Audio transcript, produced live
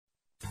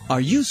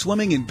Are you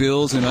swimming in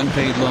bills and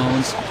unpaid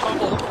loans?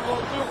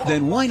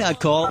 Then why not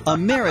call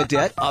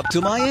AmeriDebt Up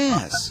to My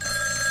Ass?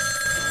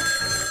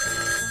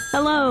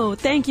 Hello,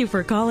 thank you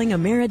for calling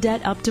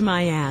AmeriDebt Up to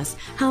My Ass.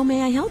 How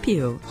may I help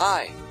you?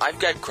 Hi, I've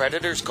got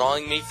creditors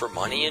calling me for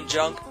money and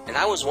junk, and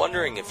I was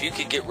wondering if you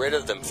could get rid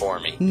of them for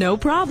me. No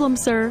problem,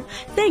 sir.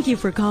 Thank you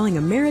for calling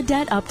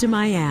AmeriDebt Up to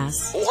My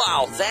Ass.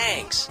 Wow,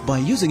 thanks. By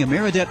using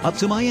AmeriDebt Up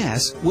to My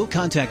Ass, we'll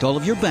contact all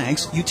of your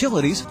banks,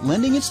 utilities,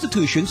 lending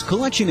institutions,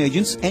 collection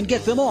agents, and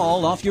get them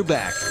all off your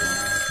back.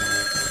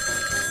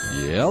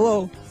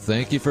 Hello.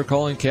 Thank you for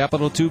calling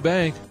Capital 2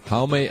 Bank.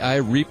 How may I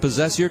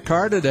repossess your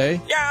car today?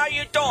 Yeah, how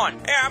you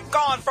doing? Yeah, I'm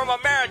calling from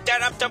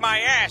AmeriDebt Up to My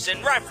Ass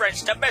in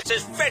reference to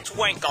Mrs.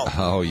 Fitzwinkle.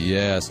 Oh,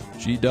 yes.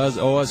 She does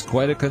owe us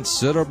quite a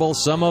considerable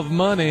sum of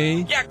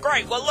money. Yeah,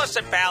 great. Well,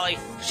 listen, Pally.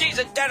 She's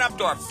in debt up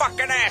to her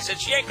fucking ass, and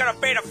she ain't gonna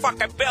pay the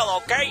fucking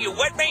bill, okay? You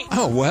with me?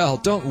 Oh, well,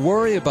 don't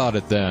worry about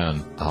it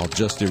then. I'll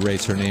just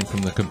erase her name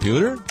from the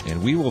computer,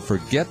 and we will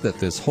forget that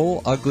this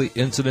whole ugly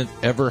incident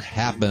ever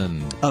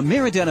happened.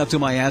 AmeriDebt Up to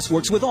My Ass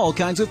works with all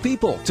kinds of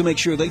people to make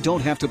sure they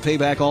don't have to pay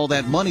back all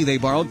that money they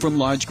borrowed from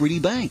large, greedy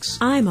banks.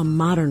 I'm a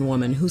modern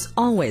woman who's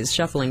always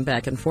shuffling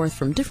back and forth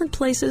from different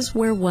places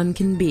where one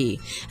can be.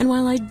 And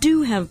while I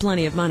do have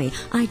plenty of money,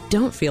 I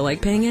don't feel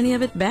like paying any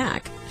of it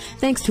back.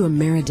 Thanks to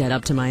AmeriDebt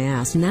Up to My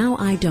Ass, now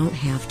I don't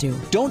have to.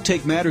 Don't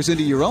take matters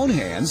into your own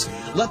hands.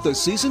 Let the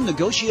seasoned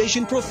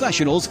negotiation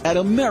professionals at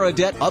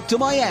AmeriDebt Up to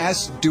My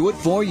Ass do it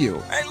for you.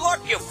 Hey,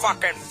 look, you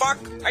fucking fuck.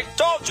 I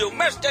told you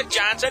Mr.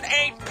 Johnson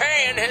ain't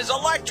paying his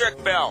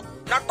electric bill.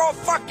 Now go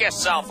fuck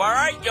yourself, all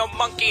right, you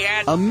monkey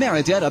head?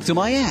 AmeriDebt Up to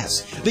My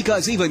Ass.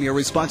 Because even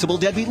irresponsible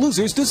deadbeat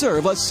losers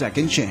deserve a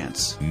second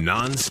chance.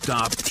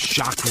 Non-stop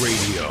shock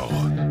radio.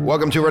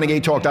 Welcome to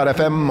Renegade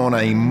Talk.fm on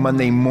a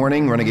Monday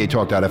morning. Renegade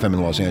Talk.fm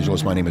in Los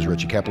Angeles. My name is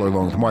Richie Kepler,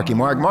 along with Marky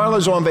Mark.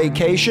 Marla's on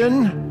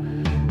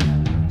vacation.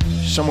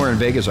 Somewhere in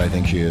Vegas, I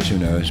think she is. Who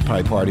knows?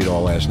 Probably partied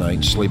all last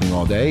night, sleeping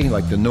all day,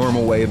 like the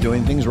normal way of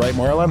doing things, right,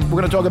 Marla? We're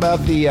going to talk about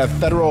the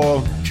federal...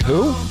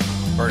 Who?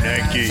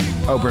 Bernanke.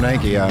 Oh,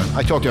 Bernanke, yeah.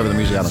 I talked over the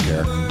music. I don't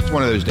care. It's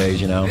one of those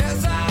days, you know.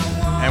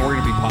 And we're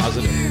going to be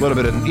positive. A little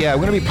bit of, we're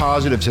going to be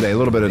positive today. A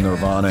little bit of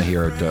Nirvana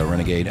here at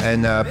Renegade.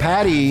 And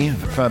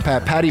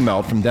Patty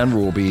Melt from Denver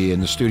will be in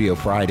the studio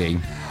Friday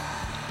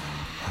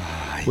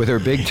with her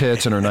big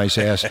tits and her nice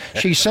ass.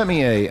 She sent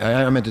me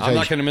I'm not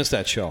going to miss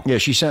that show. Yeah,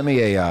 she sent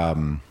me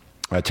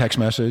a text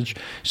message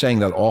saying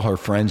that all her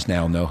friends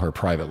now know her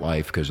private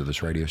life because of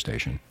this radio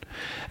station.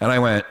 And I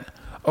went,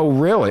 oh,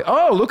 really?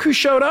 Oh, look who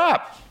showed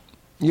up.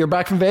 You're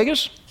back from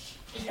Vegas?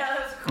 Yeah,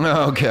 that's cool.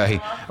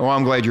 Okay. Well,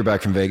 I'm glad you're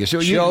back from Vegas.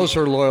 So Shows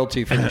her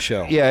loyalty for the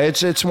show. Yeah,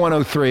 it's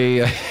 103.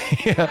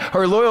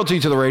 Her loyalty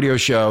to the radio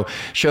show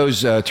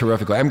shows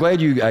terrifically. I'm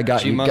glad I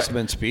got you. She must have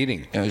been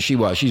speeding. She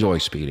was. She's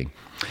always speeding.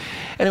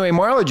 Anyway,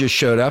 Marla just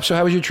showed up. So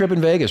how was your trip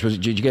in Vegas?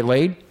 Did you get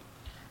laid?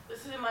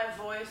 Listen to my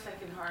voice.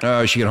 I can hardly...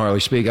 Oh, she can hardly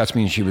speak. That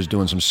means she was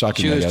doing some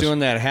sucking, She I was guess. doing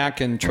that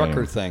hack and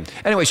trucker thing.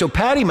 Anyway, so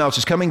Patty Melts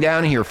is coming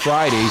down here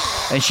Friday,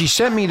 and she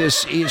sent me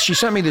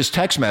this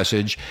text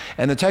message,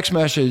 and the text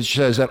message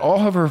says that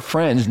all of her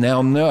friends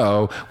now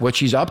know what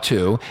she's up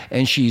to,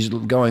 and she's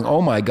going,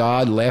 oh my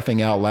God,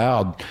 laughing out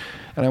loud.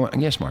 And I went,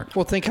 yes, Mark.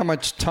 Well, think how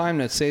much time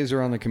that saves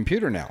her on the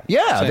computer now.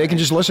 Yeah, they can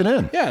just listen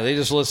in. Yeah, they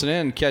just listen in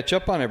and catch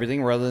up on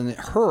everything rather than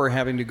her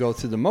having to go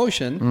through the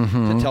motion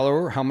to tell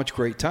her how much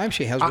great time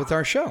she has with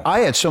our show.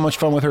 I had so much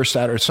fun with her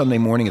Sunday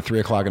morning at 3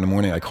 o'clock in the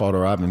morning. I called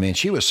her up, and man,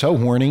 she was so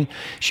horny.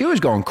 She was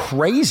going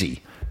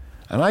crazy.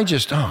 And I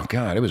just, oh,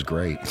 God, it was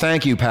great.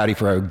 Thank you, Patty,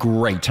 for a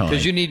great time.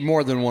 Because you need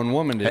more than one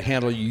woman to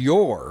handle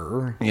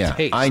your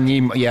taste. I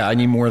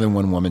need more than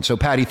one woman. So,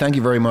 Patty, thank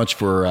you very much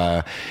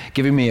for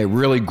giving me a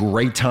really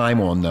great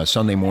time on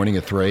Sunday morning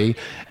at 3.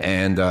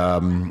 And,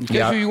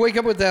 because you wake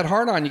up with that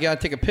heart on, you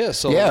got to take a piss.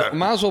 So,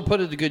 might as well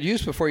put it to good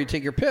use before you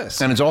take your piss.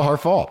 And it's all her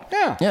fault.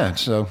 Yeah. Yeah,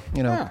 so,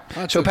 you know.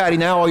 Yeah, so, Patty,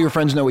 now all your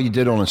friends know what you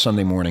did on a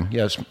Sunday morning.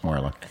 Yes,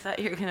 Marla. I thought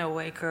you were going to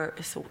wake her...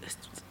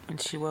 When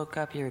she woke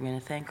up, you were going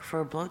to thank her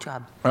for a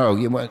blowjob.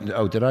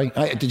 Oh, did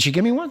I? Did she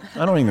give me one?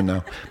 I don't even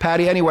know.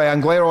 Patty, anyway, I'm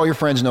glad all your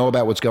friends know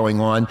about what's going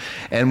on,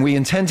 and we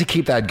intend to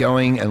keep that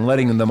going and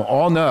letting them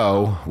all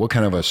know what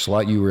kind of a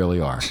slut you really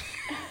are.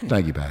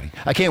 Thank you, Patty.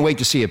 I can't wait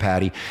to see you,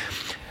 Patty.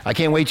 I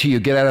can't wait till you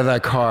get out of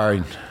that car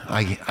and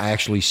I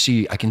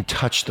actually I can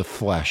touch the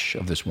flesh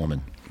of this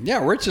woman.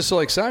 Yeah, Rich is so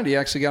excited he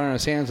actually got on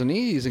his hands and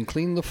knees and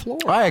cleaned the floor.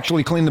 I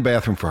actually cleaned the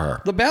bathroom for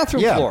her. The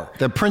bathroom floor.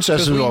 The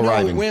princess is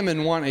arriving. Because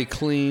women want a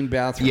clean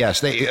bathroom.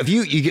 Yes, if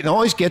you can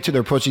always get to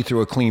their pussy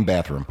through a clean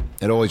bathroom.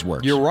 It always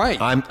works. You're right.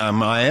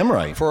 I am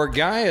right. For a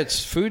guy,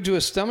 it's food to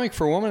his stomach.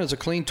 For a woman, it's a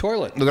clean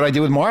toilet. Look what I did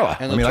with Marla.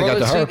 And the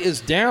toilet seat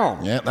is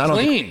down. Yeah,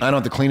 clean. I don't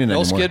have to clean it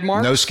anymore. No skid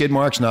marks? No skid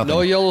marks, nothing.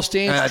 No yellow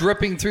stains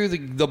dripping through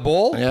the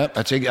bowl? Yeah,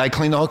 I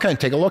cleaned the whole thing.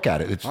 Take a look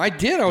at it. I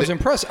did. I was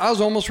impressed. I was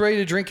almost ready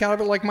to drink out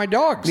of it like my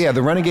dogs. Yeah,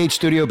 the Renegade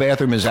Studio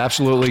bathroom is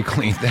absolutely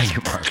clean. Thank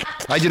you, Mark.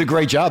 I did a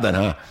great job then,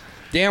 huh?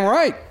 Damn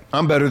right.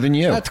 I'm better than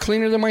you. That's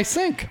cleaner than my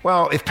sink.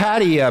 Well, if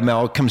Patty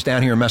Mel comes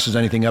down here and messes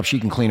anything up, she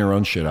can clean her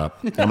own shit up.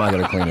 I'm not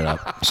going to clean it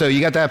up. So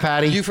you got that,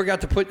 Patty? You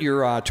forgot to put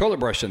your toilet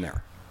brush in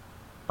there.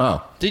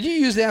 Oh. Did you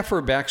use that for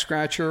a back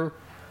scratcher?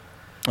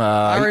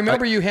 I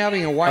remember you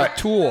having a white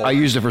tool. I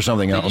used it for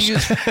something else.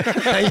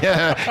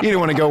 Yeah, you didn't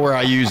want to go where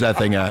I use that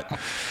thing at.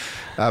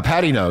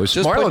 Patty knows.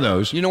 Marla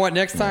knows. You know what?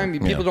 Next time,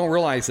 people don't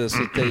realize this.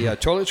 At the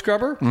toilet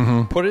scrubber,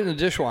 put it in the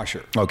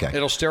dishwasher. Okay.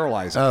 It'll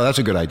sterilize it. Oh, that's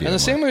a good idea. And the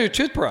same with your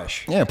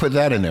toothbrush. Yeah, put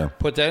that in there.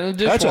 Put that in the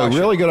dishwasher. That's a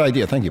really good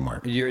idea. Thank you,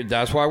 Mark.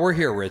 That's why we're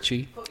here,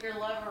 Richie. Put your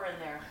lever in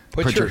there.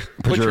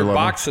 Put your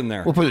box in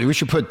there. We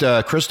should put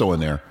Crystal in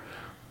there.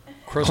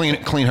 Crystal.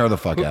 Clean her the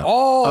fuck out.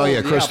 Oh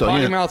yeah, Crystal.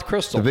 potty mouth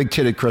Crystal. The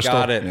big-titted Crystal.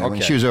 Got it. Yeah,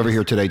 Okay. She was over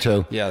here today,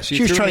 too. Yeah,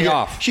 she was threw trying me to get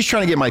off. She's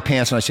trying to get my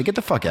pants, and I said, get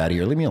the fuck out of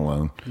here. Leave me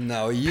alone.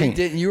 No, you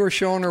didn't. You were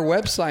showing her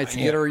websites to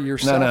get her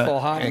yourself all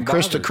hot and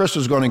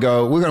Crystal's going to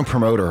go, we're going to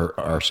promote her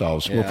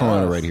ourselves. We'll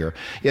promote her right here.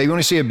 Yeah, you want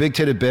to see a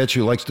big-titted bitch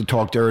who likes to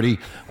talk dirty?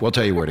 We'll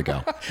tell you where to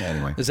go.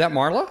 Anyway. Is that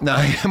Marla? No,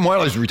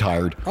 Marla's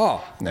retired.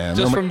 Oh, yeah,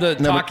 just from the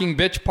talking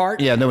bitch part?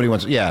 Yeah, nobody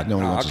wants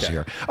us to see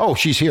her. Oh,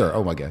 she's here.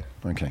 Oh, my God.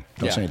 Okay.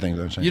 Don't say anything.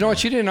 You know what?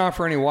 She didn't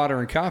offer any water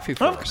and coffee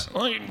for us.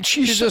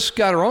 She just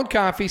got her own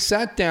coffee,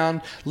 sat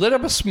down, lit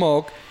up a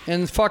smoke,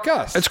 and fuck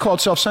us. It's called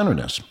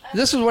self-centeredness.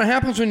 This is what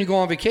happens when you go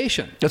on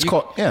vacation.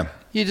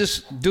 You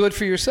just do it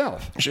for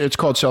yourself. It's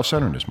called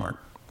self-centeredness, Mark.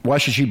 Why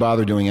should she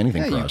bother doing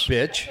anything for us?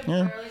 Bitch.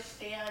 Yeah.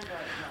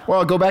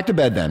 Well, go back to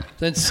bed then.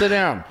 Then sit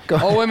down.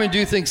 All women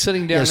do think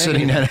sitting down. Yeah,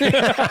 sitting down.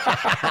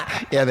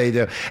 Yeah, they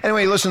do.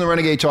 Anyway, listen to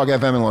Renegade Talk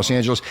FM in Los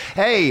Angeles.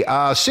 Hey,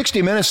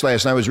 60 Minutes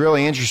last night was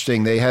really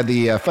interesting. They had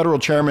the federal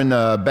chairman,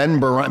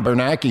 Ben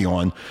Bernanke,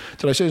 on.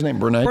 Did I say his name?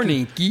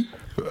 Bernanke.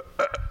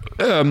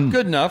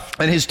 Good enough.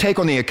 And his take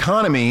on the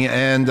economy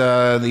and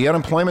the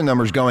unemployment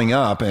numbers going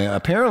up.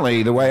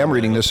 Apparently, the way I'm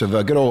reading this, if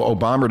good old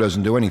Obama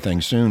doesn't do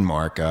anything soon,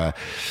 Mark,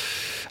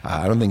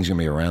 I don't think he's going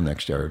to be around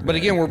next year. But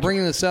again, we're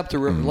bringing this up to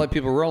let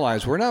people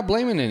realize we're not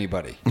blaming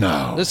anybody.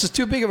 No. This is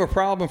too big of a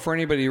problem for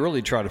anybody to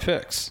really try to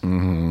fix.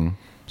 Mm-hmm.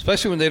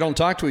 Especially when they don't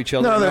talk to each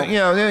other. No, you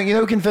know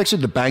who can fix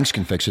it? The banks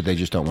can fix it. They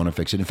just don't want to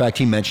fix it. In fact,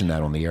 he mentioned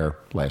that on the air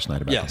last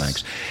night about the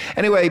banks.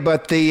 Anyway,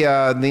 but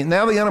now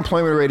the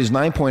unemployment rate is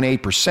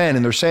 9.8%,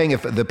 and they're saying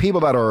if the people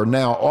that are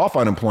now off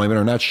unemployment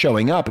are not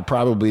showing up, it'd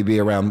probably be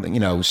around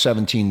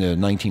 17 to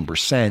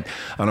 19%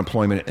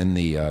 unemployment in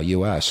the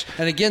U.S.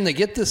 And again, they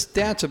get the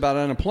stats about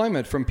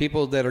unemployment from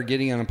people that are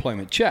getting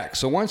unemployment checks.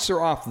 So once they're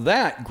off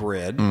that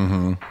grid,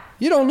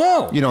 you don't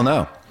know. You don't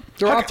know.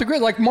 They're off the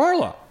grid, like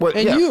Marla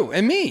you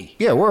and me.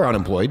 Yeah, we're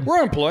unemployed. We're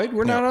unemployed.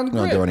 We're not on the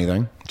grid. Don't do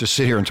anything. Just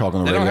sit here and talk on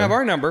the radio. They don't have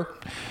our number.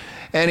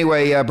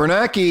 Anyway,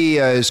 Bernanke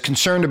is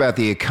concerned about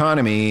the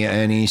economy,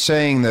 and he's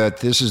saying that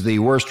this is the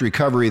worst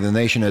recovery the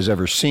nation has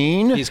ever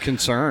seen. He's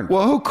concerned.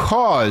 Well, who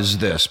caused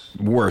this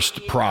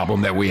worst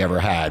problem that we ever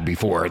had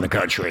before in the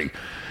country?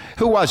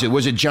 Who was it?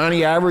 Was it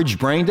Johnny Average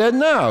brain dead?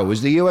 No, it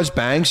was the U.S.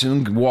 banks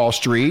and Wall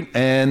Street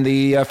and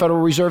the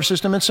Federal Reserve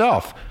System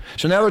itself.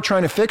 So now they're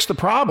trying to fix the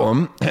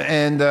problem,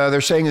 and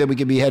they're saying that we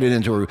could be headed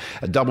into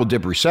a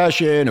double-dip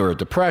recession or a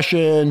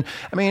depression.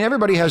 I mean,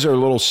 everybody has their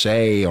little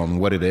say on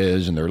what it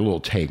is and their little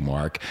take,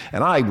 Mark,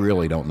 and I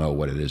really don't know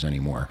what it is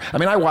anymore. I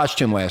mean, I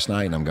watched him last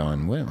night, and I'm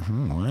going, well,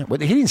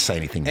 what? He didn't say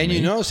anything to me. And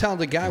you notice how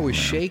the guy was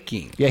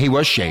shaking. Yeah, he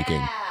was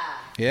shaking.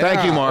 Yeah.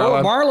 Thank you, Marla.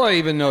 Oh, Marla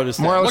even noticed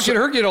that. Look at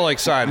her get all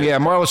excited. Yeah,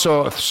 Marla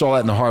saw that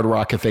in the Hard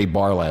Rock Cafe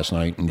bar last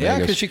night in Vegas.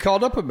 Because she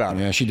called up about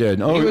it. Yeah, she did.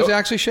 He was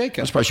actually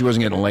shaking. That's why she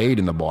wasn't getting laid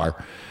in the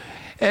bar.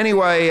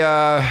 Anyway,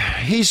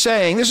 he's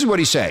saying, this is what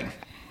he's saying.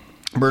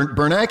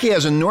 Bernanke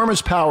has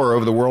enormous power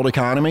over the world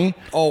economy.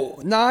 Oh,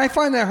 no, I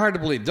find that hard to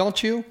believe,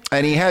 don't you?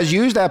 And he has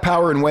used that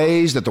power in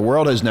ways that the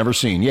world has never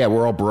seen. Yeah,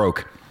 we're all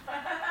broke.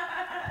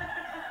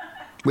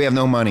 We have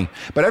no money.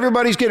 But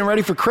everybody's getting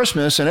ready for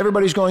Christmas and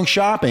everybody's going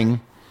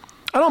shopping.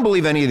 I don't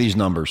believe any of these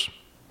numbers.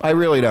 I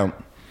really don't.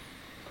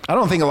 I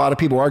don't think a lot of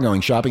people are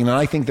going shopping, and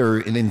I think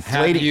they're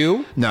inflating. Have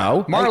you?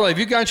 No. Marla, have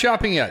you gone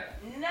shopping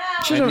yet? No.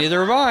 And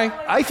neither have I.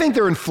 I think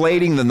they're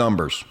inflating the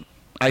numbers.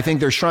 I think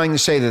they're trying to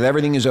say that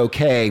everything is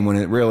okay when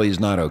it really is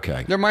not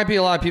okay. There might be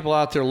a lot of people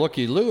out there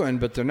looky-looing,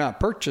 but they're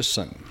not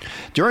purchasing.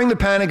 During the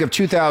panic of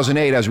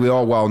 2008, as we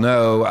all well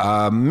know,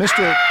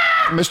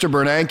 Mr.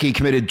 Bernanke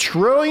committed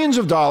trillions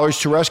of dollars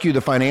to rescue the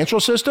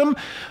financial system.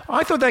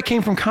 I thought that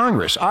came from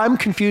Congress. I'm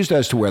confused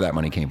as to where that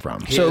money came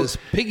from. His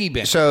piggy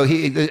bank. So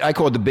I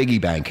call it the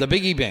Biggie Bank. The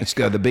Biggie Bank. It's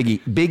the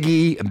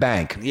Biggie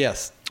Bank.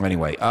 Yes.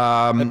 Anyway.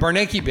 The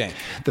Bernanke Bank.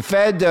 The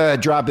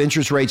Fed dropped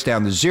interest rates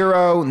down to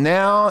zero.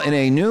 Now, in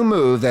a new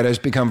move that has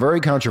become very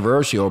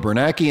controversial,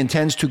 Bernanke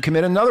intends to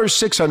commit another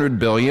 $600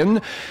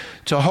 billion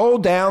to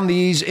hold down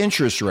these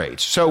interest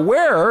rates. So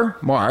where,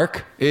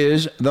 Mark,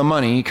 is the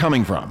money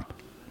coming from?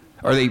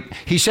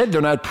 He said they're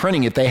not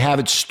printing it. They have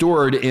it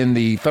stored in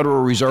the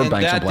Federal Reserve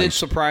Bank someplace. That did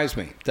surprise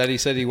me, that he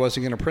said he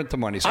wasn't going to print the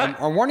money. So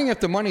I'm wondering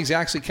if the money's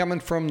actually coming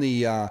from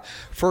the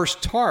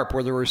first TARP,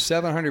 where there were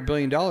 $700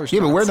 billion. Yeah,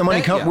 but where's the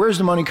money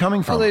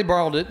coming from? Well, they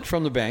borrowed it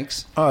from the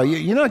banks. Oh,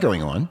 you're not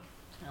going on.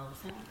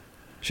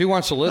 She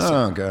wants to listen.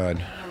 Oh,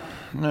 God.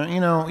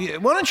 No,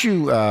 why don't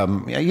you,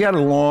 you had a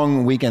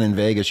long weekend in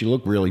Vegas. You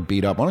look really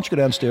beat up. Why don't you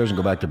go downstairs and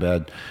go back to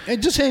bed? Hey,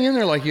 just hang in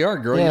there like you are,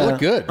 girl. Yeah. You look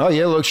good. Oh,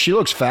 yeah, she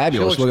looks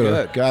fabulous. She looks look good.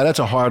 at her. God, that's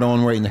a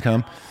hard-on waiting to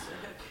come.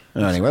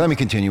 Anyway, let me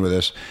continue with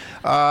this.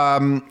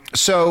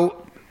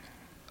 So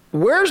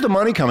where's the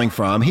money coming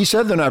from? He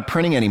said they're not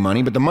printing any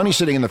money, but the money's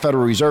sitting in the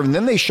Federal Reserve, and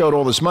then they showed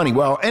all this money.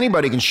 Well,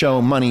 anybody can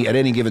show money at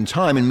any given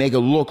time and make it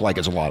look like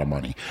it's a lot of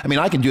money. I mean,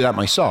 I can do that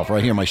myself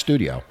right here in my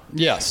studio.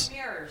 Yes.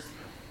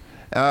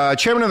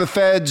 Chairman of the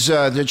Feds,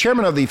 the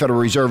chairman of the Federal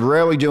Reserve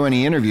rarely do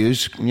any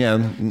interviews.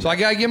 Yeah. So I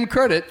got to give him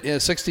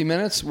credit. 60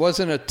 Minutes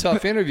wasn't a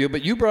tough interview,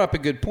 but you brought up a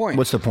good point.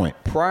 What's the point?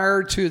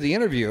 Prior to the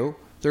interview,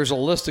 there's a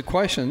list of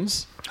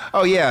questions.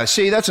 Oh, yeah.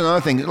 See, that's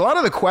another thing. A lot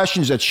of the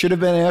questions that should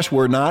have been asked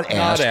were not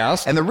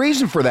asked. And the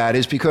reason for that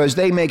is because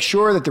they make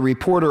sure that the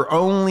reporter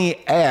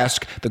only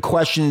asks the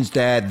questions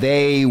that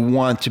they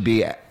want to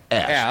be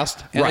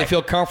asked. And they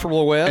feel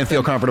comfortable with. And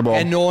feel comfortable.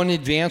 And know in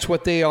advance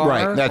what they are.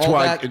 Right. That's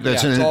why,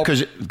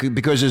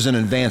 because there's an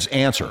advanced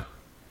answer.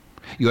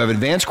 You have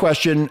advanced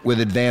question with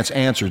advanced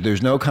answer.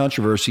 There's no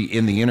controversy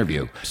in the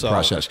interview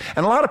process.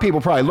 And a lot of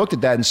people probably looked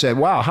at that and said,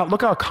 wow,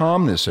 look how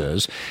calm this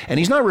is. And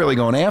he's not really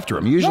going after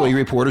him. Usually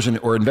reporters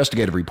or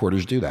investigative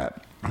reporters do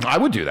that. I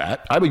would do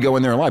that. I would go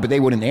in there and lie, but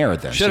they wouldn't air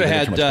it then. Should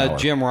have had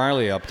Jim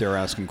Riley up there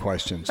asking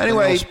questions.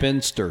 Anyway,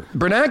 spinster.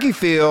 Bernanke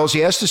feels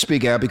he has to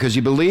speak out because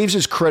he believes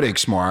his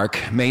critics,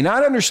 Mark, may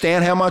not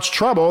understand how much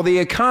trouble the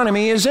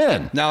economy is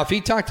in. Now, if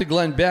he talked to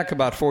Glenn Beck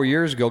about 4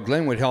 years ago,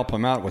 Glenn would help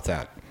him out with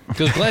that.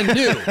 Because Glenn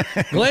knew.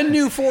 Glenn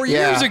knew 4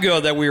 years ago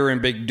that we were in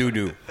big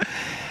doo-doo.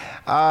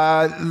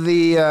 Ben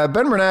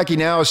Bernanke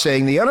now is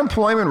saying the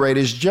unemployment rate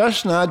is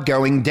just not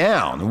going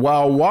down.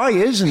 Well, why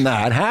isn't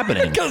that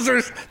happening? Because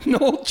there's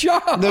no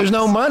jobs. There's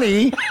no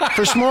money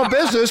for small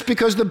business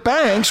because the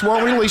banks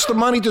won't release the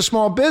money to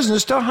small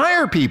business to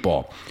hire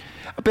people.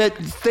 But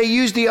they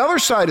use the other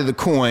side of the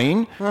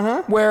coin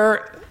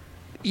where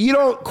you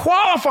don't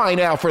qualify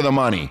now for the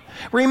money.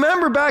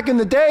 Remember back in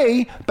the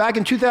day, back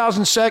in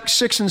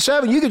 2006 and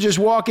 7, you could just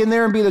walk in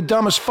there and be the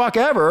dumbest fuck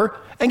ever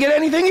and get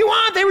anything you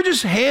want. They were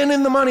just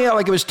handing the money out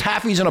like it was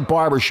taffies in a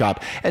barber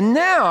shop. And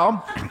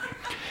now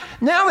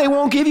they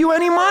won't give you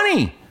any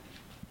money.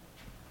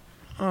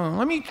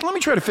 Let me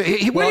try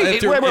to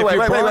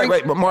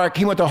wait. Mark,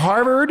 he went to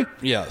Harvard,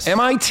 yes,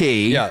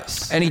 MIT,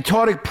 yes, and he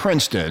taught at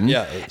Princeton,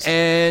 yes,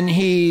 and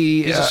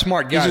he's a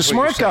smart guy. He's a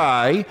smart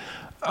guy.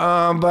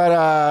 But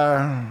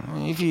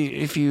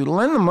if you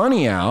lend the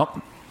money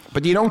out,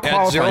 but you don't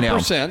qualify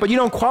now. But you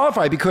don't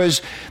qualify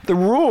because the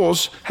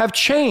rules have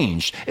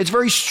changed. It's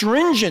very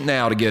stringent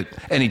now to get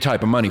any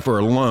type of money for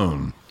a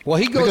loan. Well,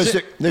 he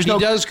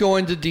does go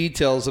into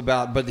details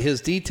but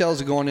his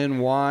details are going in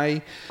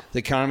why the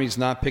economy's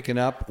not picking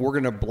up. We're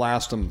going to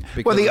blast them.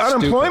 Well, the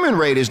unemployment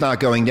rate is not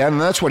going down,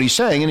 and that's what he's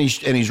saying, and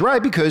he's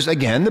right because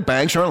again, the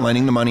banks aren't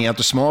lending the money out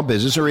to small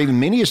business or even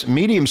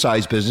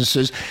medium-sized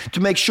businesses to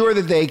make sure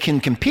that they can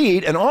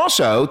compete, and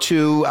also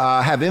to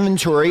have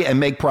inventory and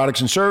make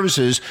products and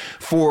services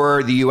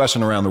for the U.S.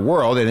 and around the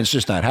world, and it's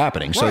just not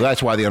happening. Right. So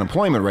that's why the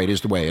unemployment rate is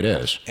the way it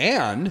is.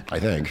 And I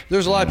think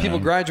there's a lot of people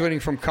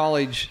graduating from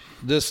college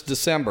this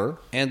December,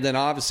 and then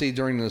obviously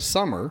during the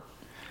summer,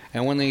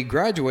 and when they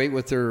graduate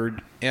with their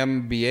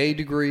MBA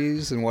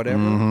degrees and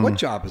whatever, what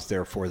job is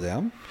there for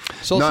them?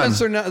 So None.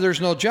 Since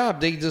there's no job,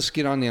 they just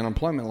get on the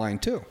unemployment line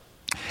too.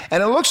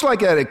 And it looks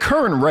like at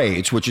current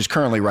rates, which is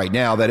currently right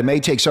now, that it may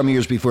take some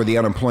years before the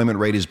unemployment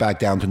rate is back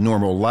down to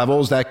normal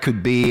levels. That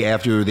could be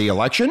after the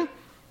election.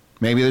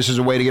 Maybe this is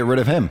a way to get rid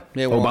of him,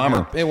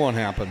 Obama. It won't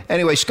happen.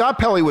 Anyway, Scott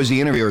Pelley was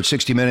the interviewer at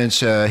 60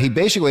 Minutes. He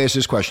basically asked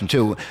this question,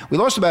 too. We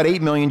lost about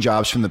 8 million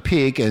jobs from the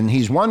peak, and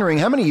he's wondering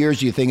how many years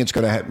do you think it's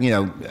going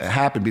to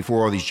happen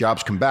before all these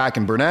jobs come back?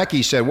 And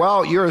Bernanke said,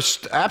 well, you're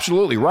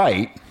absolutely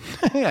right.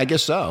 I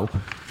guess so.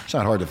 It's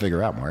not hard to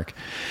figure out, Mark.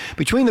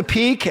 Between the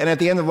peak and at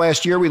the end of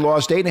last year, we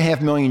lost 8.5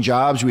 million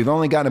jobs. We've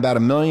only gotten about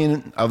 1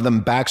 million of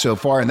them back so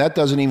far, and that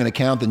doesn't even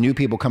account the new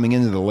people coming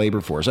into the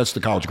labor force. That's the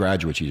college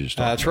graduates you just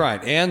talked That's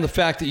right. And the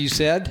fact that you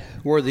said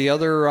were the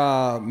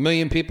other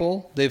million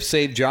people, they've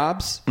saved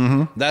jobs.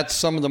 That's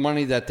some of the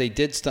money that they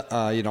did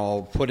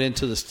put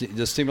into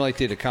to stimulate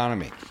the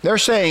economy. They're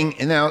saying,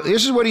 now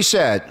this is what he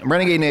said,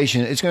 Renegade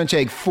Nation, it's going to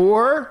take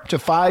 4 to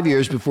 5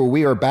 years before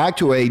we are back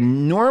to a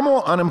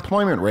normal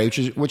unemployment rate,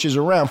 which is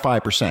around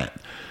 5%.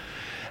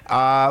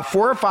 4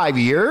 or 5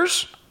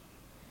 years?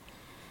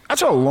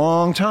 That's a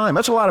long time.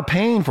 That's a lot of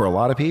pain for a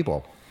lot of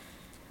people.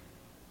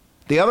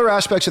 The other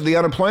aspects of the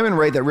unemployment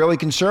rate that really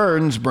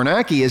concerns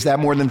Bernanke is that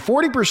more than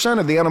 40%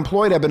 of the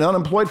unemployed have been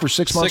unemployed for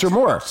 6 months or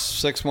more.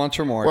 6 months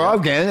or more. Well,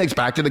 again, it's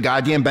back to the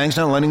goddamn banks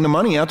not lending the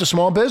money out to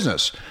small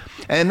business.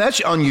 And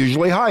that's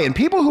unusually high. And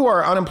people who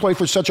are unemployed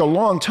for such a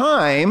long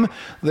time,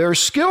 their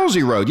skills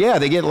erode. Yeah,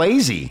 they get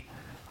lazy.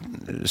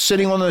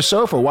 Sitting on the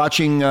sofa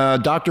watching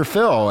Dr.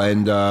 Phil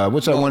and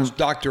what's that one?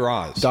 Dr.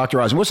 Oz.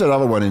 Dr. Oz. And what's that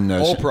other one in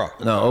Oprah?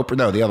 No, Oprah.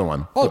 No, the other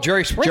one. Oh,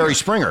 Jerry Springer. Jerry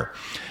Springer.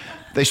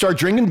 They start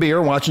drinking beer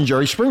and watching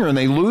Jerry Springer, and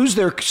they lose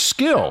their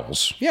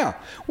skills. Yeah.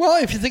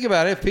 Well, if you think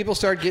about it, if people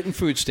start getting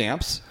food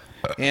stamps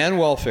and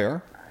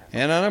welfare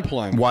and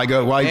unemployment, why you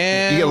get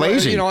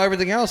lazy?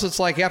 Everything else. It's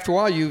like after a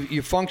while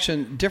you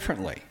function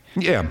differently.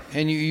 Yeah.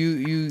 And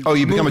you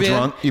become a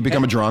drunk. You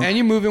become a drunk. And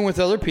you move in with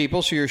other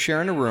people, so you're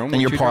sharing a room.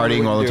 And you're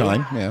partying all the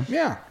time. Yeah.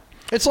 Yeah.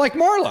 It's like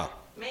Marla.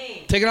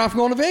 Me. Taking off and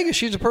going to Vegas.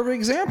 She's a perfect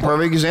example.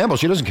 Perfect example.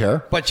 She doesn't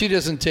care. But she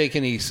doesn't take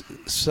any.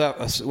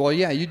 Well,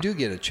 yeah, you do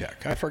get a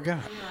check. I forgot.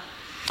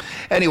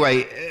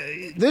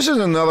 Anyway, this is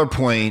another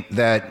point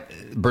that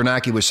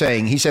Bernanke was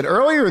saying. He said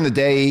earlier in the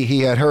day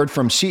he had heard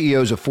from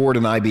CEOs of Ford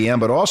and IBM,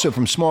 but also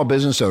from small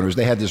business owners.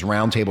 They had this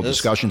roundtable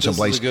discussion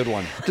someplace. This is a good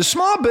one. The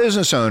small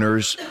business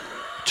owners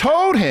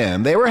told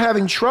him they were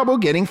having trouble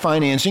getting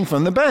financing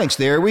from the banks.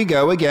 There we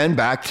go again,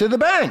 back to the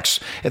banks.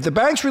 If the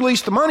banks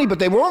release the money, but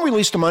they won't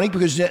release the money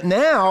because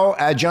now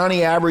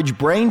Johnny Average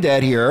Brain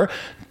Dead here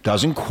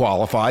doesn't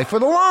qualify for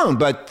the loan.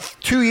 But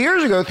 2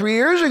 years ago, 3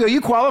 years ago, you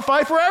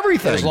qualify for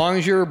everything. As long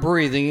as you're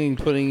breathing and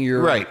putting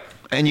your... Right.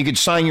 And you could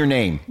sign your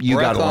name. You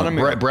breath got on a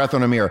mirror. Breath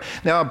on a mirror.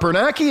 Now,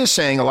 Bernanke is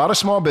saying a lot of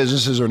small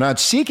businesses are not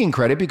seeking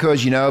credit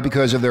because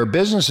of their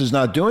business is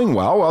not doing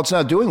well. Well, it's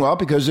not doing well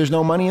because there's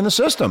no money in the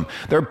system.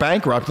 They're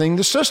bankrupting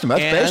the system.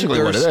 That's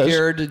basically what it is. And they're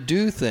scared to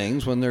do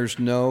things when there's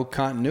no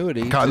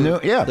continuity.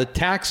 Yeah. The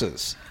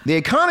taxes. The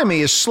economy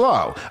is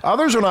slow.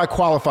 Others are not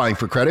qualifying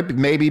for credit,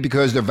 maybe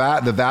because the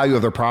value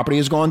of their property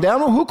has gone down.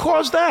 Well, who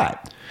caused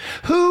that?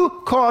 Who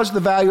caused the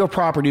value of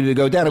property to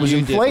go down? It was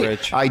inflated.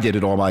 I did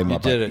it all my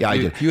life. You did it. Yeah, I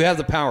did. You have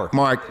the power.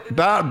 Mark,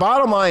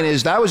 bottom line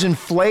is that was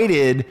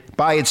inflated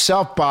by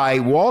itself by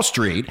Wall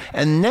Street,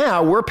 and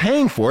now we're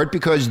paying for it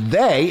because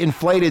they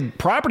inflated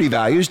property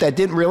values that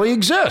didn't really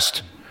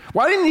exist.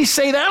 Why didn't he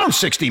say that on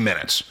 60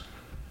 Minutes?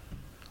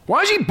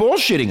 Why is he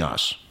bullshitting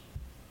us?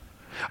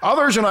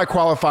 Others are not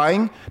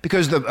qualifying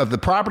because of the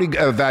property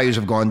values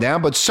have gone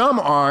down, but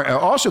some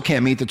also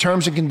can't meet the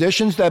terms and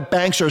conditions that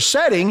banks are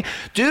setting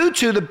due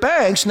to the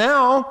banks.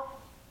 Now,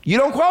 you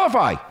don't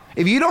qualify.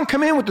 If you don't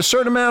come in with a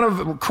certain amount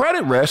of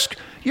credit risk,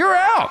 you're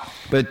out.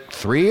 But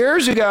 3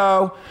 years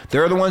ago,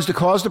 they're the ones that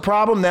caused the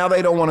problem. Now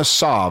they don't want to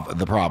solve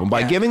the problem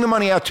by giving the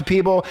money out to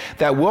people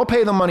that will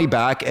pay the money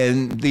back,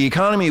 and the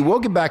economy will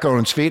get back on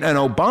its feet, and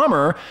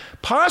Obama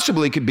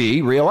possibly could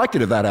be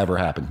reelected if that ever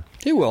happened.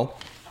 He will.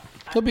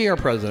 He'll be our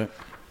president.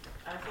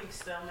 I think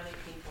so many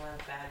people have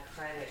bad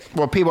credit.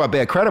 Well, people have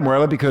bad credit,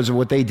 Marla, because of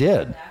what they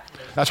did.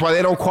 That's why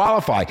they don't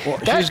qualify. Well,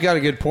 she's got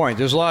a good point.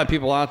 There's a lot of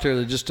people out there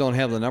that just don't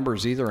have the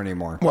numbers either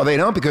anymore. Well, they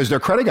don't because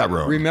their credit got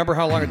ruined. Remember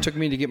how long it took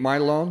me to get my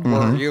loan?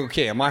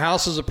 Mm-hmm. My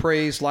house is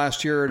appraised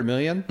last year at $1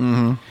 million,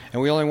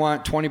 and we only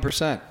want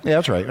 20%. Yeah,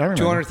 that's right. I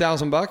remember.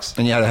 $200,000,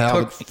 and you had to have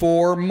took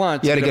 4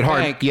 months. You had to get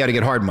hard. bank. You had to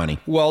get hard money.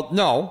 Well,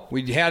 no,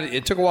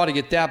 it took a while to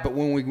get that, but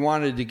when we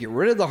wanted to get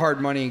rid of the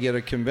hard money and get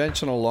a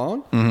conventional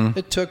loan,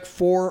 it took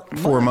 4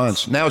 months. 4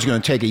 months. Now it's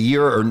going to take a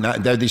year, or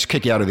not. They just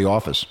kick you out of the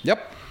office.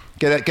 Yep.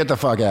 Get the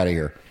fuck out of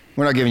here.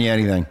 We're not giving you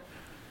anything.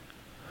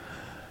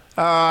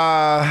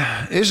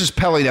 This is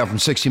Pelly now from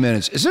 60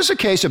 Minutes. Is this a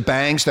case of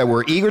banks that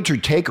were eager to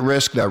take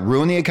risk that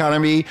ruin the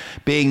economy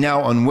being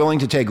now unwilling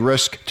to take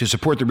risk to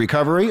support the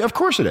recovery? Of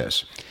course it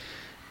is.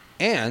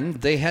 And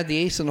they had the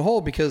ace in the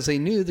hole because they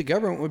knew the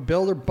government would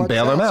bail their butts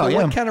Bail them out, So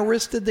yeah. what kind of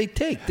risk did they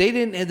take? They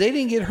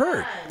didn't get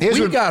hurt.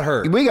 We got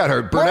hurt.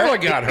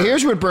 Marla got hurt.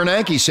 Here's what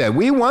Bernanke said.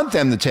 We want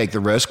them to take the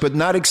risk, but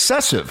not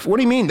excessive. What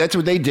do you mean? That's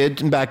what they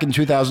did back in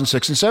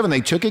 2006 and 2007.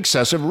 They took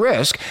excessive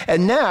risk,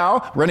 and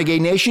now,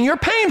 Renegade Nation, you're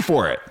paying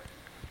for it.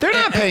 They're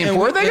not paying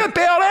for it. They got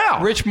bailed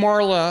out. Rich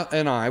Marla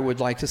and I would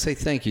like to say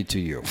thank you to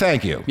you.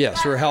 Thank you.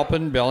 Yes, for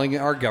helping bailing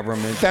our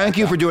government. Thank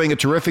you for doing a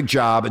terrific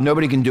job, and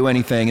nobody can do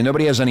anything, and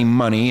nobody has any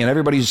money, and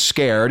everybody's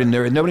scared, and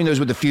nobody knows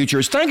what the future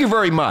is. Thank you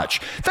very much.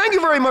 Thank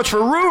you very much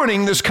for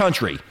ruining this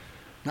country.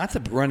 Not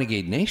the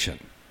Renegade Nation.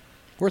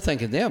 We're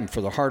thanking them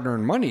for the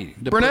hard-earned money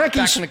to put back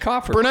in the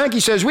coffers.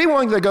 Bernanke says, we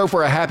want to go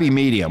for a happy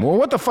medium. Well,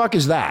 what the fuck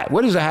is that?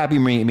 What is a happy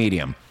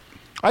medium?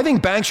 I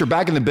think banks are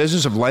back in the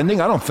business of lending.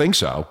 I don't think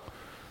so.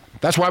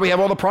 That's why we have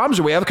all the problems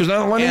that we have because they're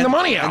not lending the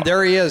money out. And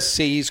there he is.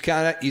 See, he's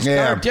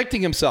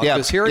contradicting himself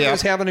because here he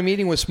is having a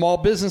meeting with small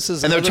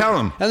businesses, and they're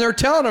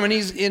telling him, and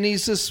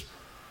he's just.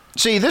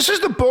 See, this is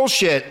the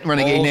bullshit,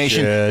 Renegade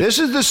Nation. This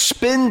is the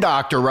spin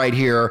doctor right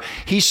here.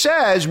 He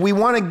says, we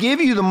want to give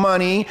you the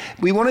money,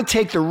 we want to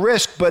take the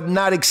risk, but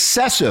not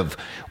excessive.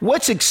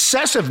 What's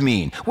excessive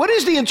mean? What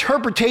is the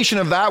interpretation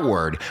of that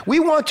word? We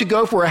want to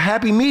go for a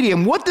happy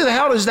medium. What the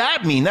hell does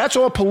that mean? That's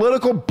all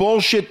political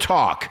bullshit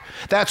talk.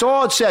 That's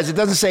all it says. It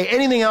doesn't say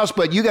anything else,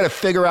 but you got to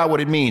figure out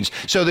what it means.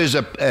 So there's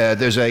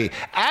a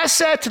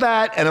asset to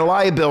that and a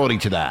liability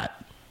to that.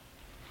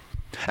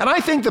 And I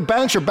think the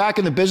banks are back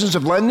in the business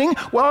of lending.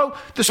 Well,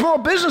 the small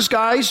business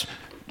guys,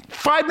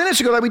 5 minutes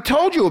ago that we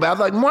told you about,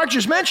 like Mark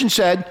just mentioned,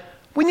 said,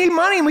 we need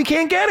money and we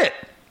can't get it.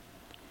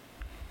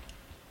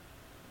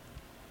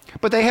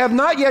 But they have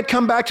not yet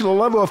come back to the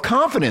level of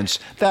confidence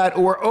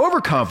or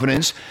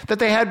overconfidence that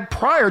they had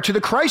prior to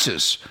the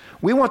crisis.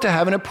 We want to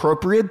have an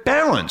appropriate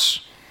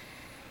balance.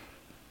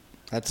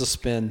 That's a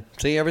spin.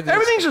 See,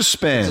 everything's a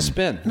spin. It's a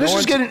spin.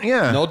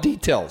 No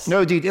details.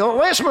 No detail.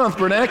 Last month,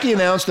 Bernanke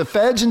announced the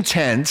Fed's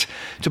intent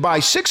to buy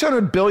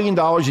 $600 billion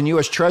in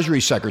U.S.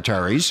 Treasury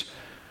secretaries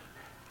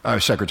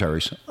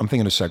Secretaries. I'm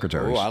thinking of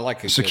secretaries. Oh, I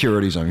like it.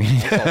 Securities, I mean.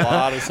 That's a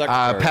lot of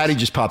secretaries. Patty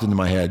just popped into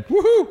my head.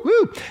 Woohoo!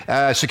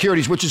 Woo!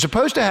 Securities, which is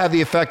supposed to have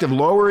the effect of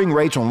lowering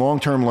rates on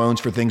long-term loans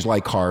for things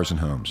like cars and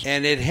homes.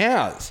 And it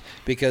has,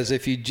 because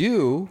if you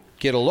do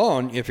get a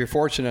loan, if you're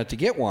fortunate to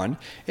get one,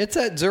 it's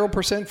at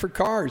 0% for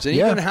cars. And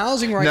even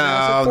housing right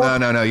now is at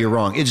No, you're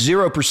wrong. It's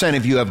 0%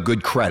 if you have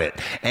good credit.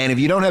 And if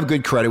you don't have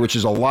good credit, which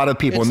is a lot of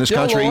people in this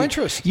country, low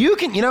interest. You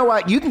know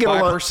what? You can get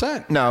 5%. a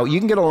loan. No, you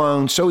can get a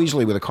loan so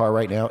easily with a car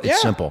right now.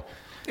 It's simple.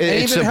 And it's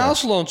even simple.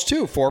 house loans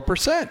too,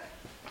 4%.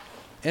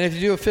 And if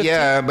you do a 15%.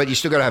 Yeah, but you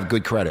still got to have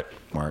good credit,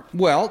 Mark.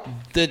 Well,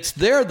 it's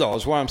there though,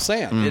 is what I'm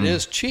saying. It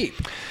is cheap.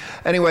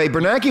 Anyway,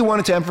 Bernanke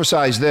wanted to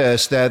emphasize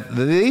this, that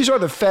these are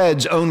the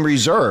Fed's own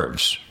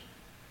reserves.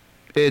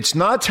 It's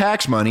not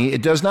tax money.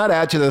 It does not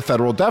add to the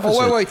federal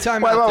deficit. Oh, wait,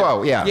 time out.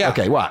 Whoa. Yeah.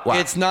 Okay, what?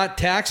 It's not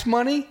tax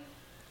money?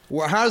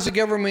 Well, how does the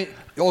government...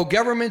 Oh,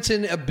 government's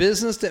in a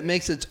business that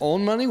makes its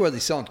own money? Where they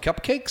selling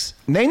cupcakes?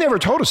 They never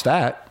told us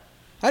that.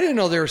 I didn't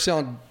know they were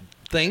selling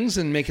things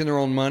and making their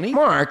own money.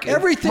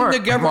 Everything the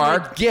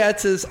government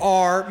gets is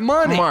our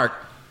money. Mark,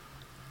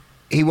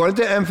 he wanted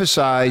to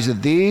emphasize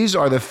that these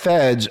are the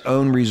Fed's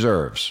own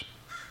reserves.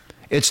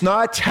 It's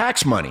not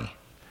tax money.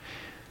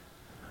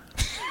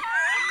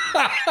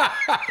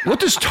 What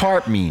does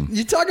TARP mean?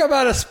 You talk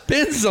about a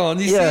spin zone.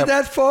 You see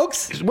that,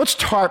 folks? What's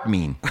TARP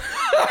mean?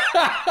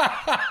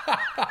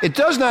 It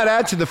does not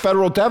add to the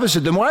federal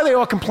deficit. Then why are they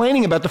all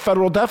complaining about the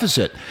federal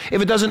deficit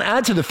if it doesn't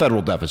add to the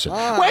federal deficit?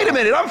 Wait a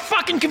minute. I'm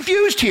fucking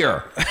confused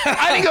here.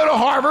 I didn't go to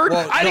Harvard.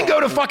 I didn't go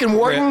to fucking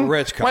Wharton.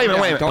 Rich, wait a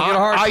minute. Don't get a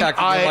heart attack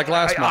like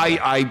last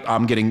month.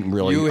 I'm getting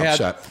really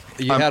upset.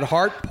 You had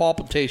heart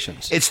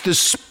palpitations. It's the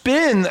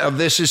spin of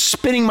this is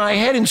spinning my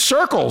head in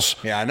circles.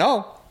 Yeah, I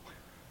know.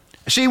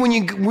 See, when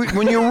you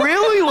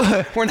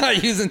really... We're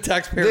not using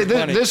taxpayers'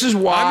 money. This is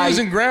why... I'm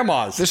using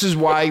Grandma's. This is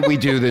why we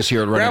do this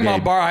here at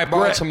Renegade. I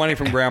borrowed some money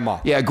from Grandma.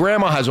 Yeah,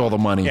 Grandma has all the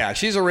money. Yeah,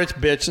 she's a rich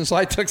bitch, and so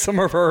I took some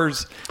of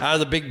hers out of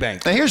the big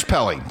bank. Now, here's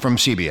Pelly from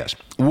CBS.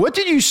 What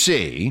did you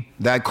see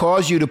that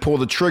caused you to pull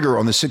the trigger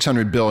on the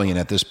 $600 billion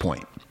at this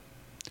point?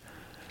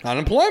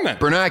 Unemployment.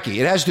 Bernanke,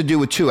 it has to do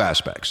with two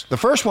aspects. The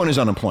first one is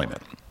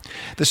unemployment.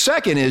 The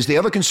second is, the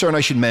other concern I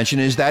should mention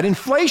is that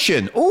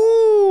inflation,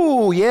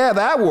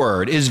 that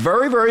word, is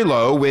very, very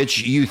low,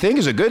 which you think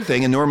is a good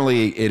thing, and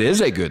normally it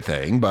is a good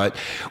thing, but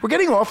we're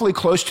getting awfully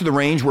close to the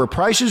range where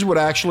prices would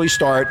actually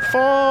start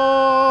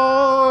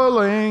falling.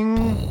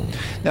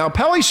 Now,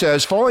 Pelly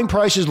says falling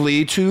prices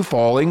lead to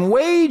falling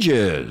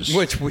wages.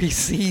 Which we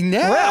see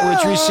now. Well,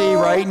 which we see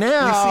right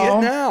now. We see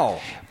it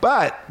now.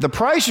 But the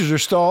prices are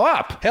still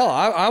up. Hell,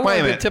 I want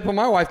to tip of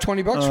my wife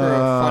 $20 for a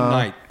fun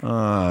night.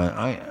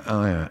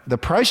 The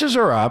prices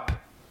are up,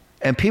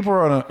 and people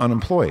are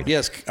unemployed.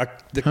 Yes,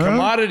 the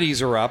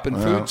commodities are up and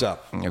food's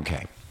up.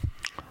 Okay.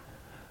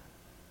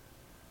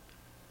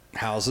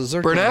 Houses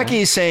are Bernanke down.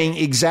 is saying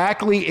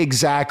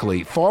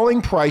exactly.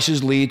 Falling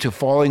prices lead to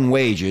falling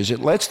wages. It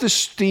lets the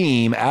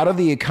steam out of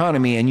the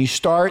economy, and you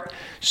start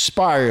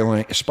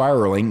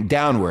spiraling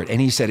downward.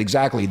 And he said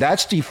exactly.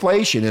 That's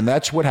deflation, and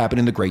that's what happened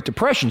in the Great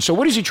Depression. So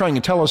what is he trying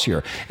to tell us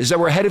here? Is that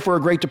we're headed for a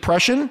Great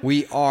Depression?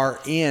 We are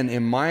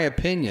in my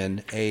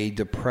opinion, a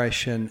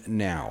depression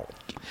now.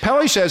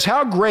 Pelly says,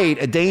 how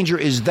great a danger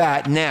is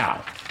that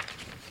now?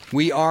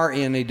 We are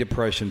in a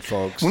depression,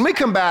 folks. When we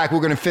come back, we're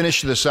going to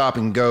finish this up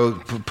and go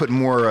put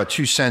more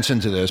 2 cents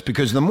into this,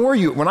 because the more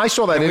when I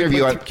saw that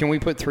interview... Can we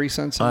put 3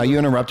 cents in? You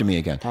interrupted me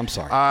again. I'm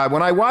sorry.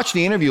 When I watched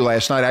the interview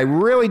last night, I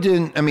really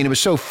didn't... I mean, it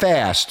was so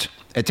fast.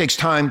 It takes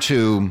time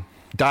to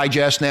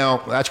digest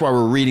now. That's why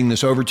we're reading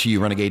this over to you,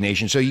 Renegade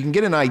Nation, so you can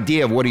get an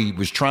idea of what he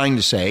was trying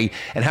to say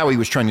and how he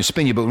was trying to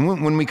spin you. But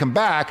when we come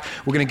back,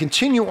 we're going to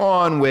continue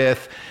on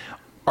with,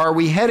 are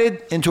we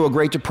headed into a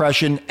Great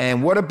Depression,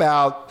 and what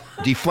about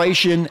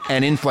deflation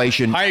and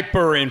inflation?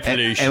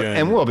 Hyperinflation.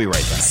 And we'll be right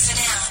back.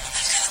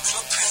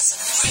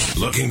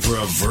 Looking for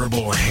a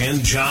verbal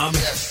hand job?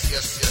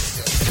 Yes.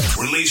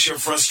 Release your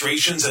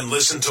frustrations and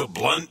listen to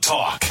Blunt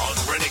Talk on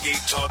Renegade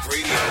Talk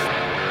Radio.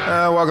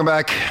 Welcome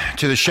back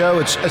to the show.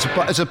 It's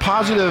a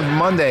positive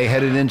Monday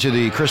headed into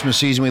the Christmas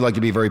season. We like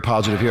to be very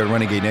positive here at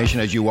Renegade Nation,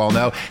 as you all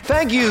know.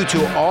 Thank you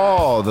to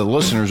all the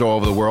listeners all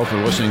over the world for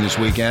listening this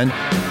weekend.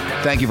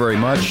 Thank you very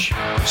much.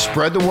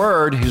 Spread the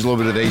word. Here's a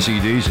little bit of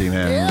AC/DC,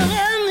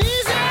 man.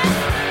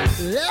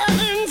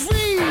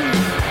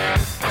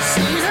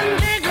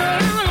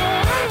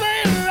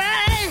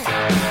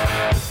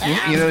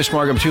 You notice,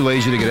 Mark, I'm too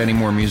lazy to get any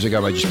more music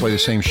up. I just play the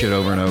same shit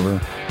over and over.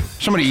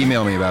 Somebody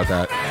emailed me about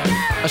that.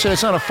 I said,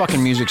 it's not a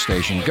fucking music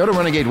station. Go to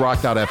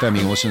RenegadeRock.fm. You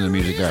can listen to the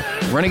music there.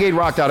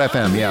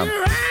 RenegadeRock.fm, yeah.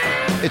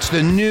 It's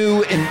the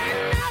new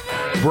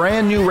and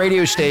brand new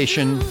radio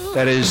station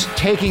that is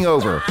taking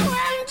over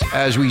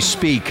as we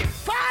speak.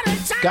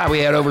 God, we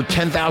had over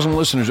 10,000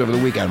 listeners over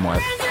the weekend,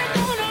 Mark,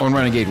 on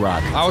Renegade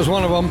Rock. I was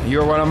one of them. You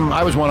were one of them.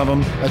 I was one of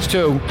them. That's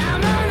two.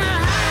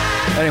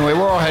 Anyway,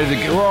 we're all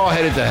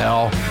headed to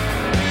hell.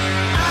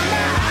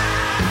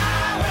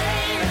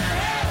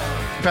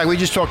 In fact, we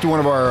just talked to one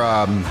of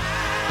our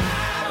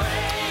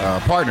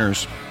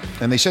partners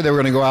And they said they were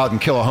going to go out and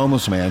kill a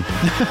homeless man.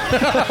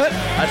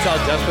 That's how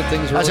desperate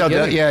things were.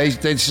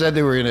 They said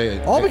they were going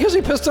to. All because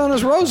he pissed on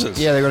his roses.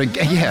 Yeah, they're going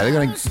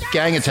to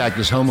gang attack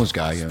this homeless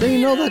guy. You know? Then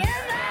you know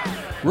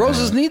that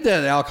roses need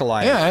that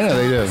alkali. Yeah, I know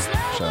they do.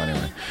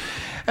 So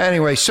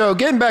anyway, so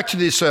getting back to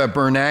this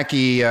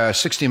Bernanke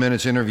 60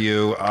 Minutes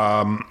interview.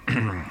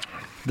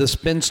 The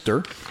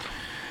spinster.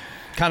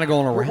 Kind of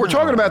going around. We're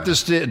talking about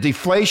this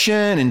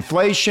deflation,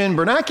 inflation.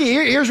 Bernanke,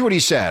 here's what he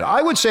said.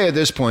 I would say at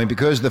this point,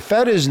 because the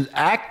Fed is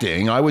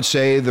acting, I would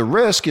say the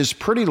risk is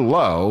pretty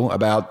low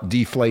about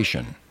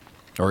deflation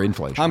or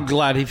inflation. I'm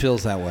glad he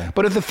feels that way.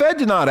 But if the Fed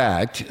did not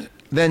act,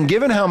 then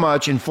given how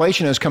much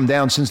inflation has come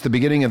down since the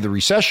beginning of the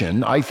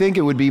recession, I think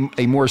it would be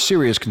a more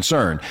serious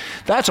concern.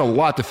 That's a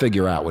lot to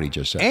figure out, what he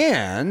just said.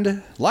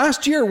 And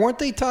last year, weren't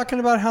they talking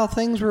about how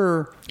things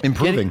were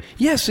improving?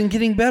 And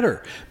getting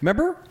better.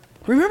 Remember?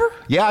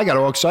 Yeah, I got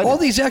all excited. All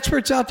these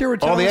experts out there were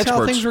telling us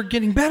how things were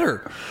getting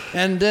better.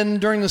 And then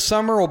during the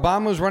summer,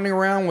 Obama was running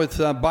around with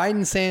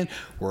Biden saying,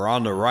 we're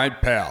on the right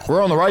path.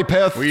 We're on the right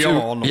path. We are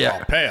on the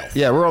right path.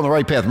 Yeah, we're on the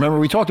right path. Remember,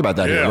 we talked about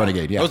that here,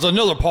 Renegade. Yeah. It was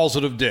another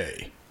positive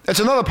day.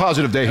 It's another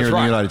positive day here in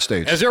the United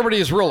States. As everybody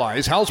has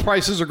realized, house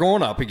prices are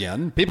going up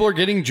again. People are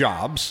getting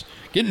jobs,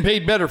 getting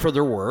paid better for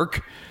their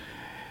work.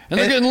 And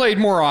they're getting laid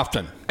more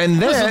often.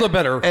 And then, this is the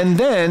better. And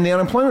then the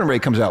unemployment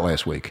rate comes out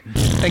last week.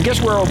 And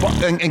guess where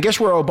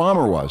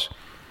Obama was?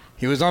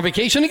 He was on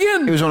vacation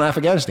again. He was on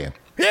Afghanistan.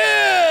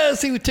 Yes,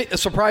 he would take a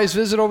surprise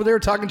visit over there,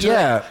 talking to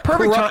the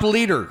corrupt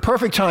leader.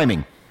 Perfect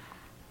timing.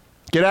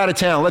 Get out of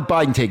town. Let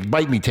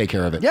Biden take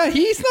care of it. Yeah,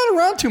 he's not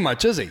around too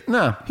much, is he?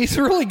 No. He's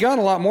really gone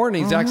a lot more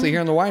than he's actually here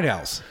in the White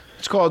House.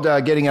 It's called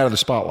getting out of the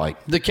spotlight.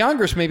 The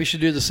Congress maybe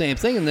should do the same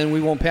thing, and then we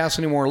won't pass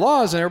any more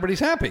laws, and everybody's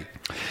happy.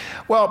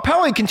 Well,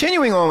 Pelley,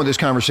 continuing on with this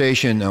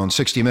conversation on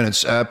 60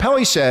 Minutes,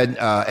 Pelley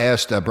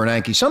asked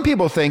Bernanke, some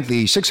people think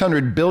the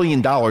 $600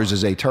 billion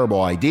is a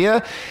terrible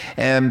idea,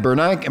 and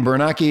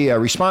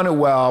Bernanke responded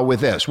well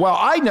with this. Well,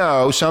 I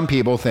know some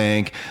people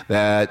think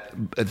that,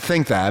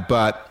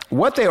 but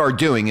what they are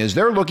doing is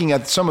they're looking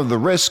at some of the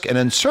risk and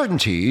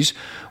uncertainties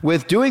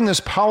with doing this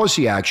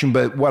policy action,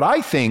 but what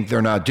I think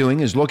they're not doing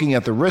is looking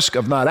at the risk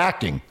of not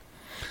acting.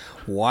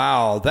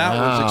 Wow, that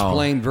was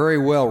explained very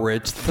well,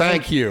 Rich.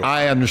 Thank you.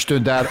 I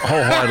understood that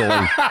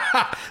wholeheartedly.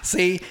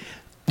 See,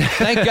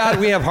 thank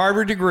God we have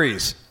Harvard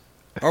degrees,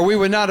 or we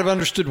would not have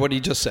understood what he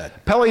just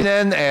said. Pelley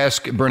then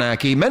asked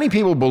Bernanke, many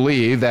people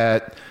believe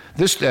that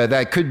this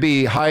that could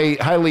be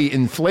highly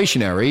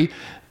inflationary.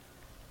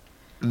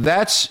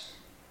 That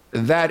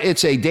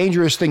it's a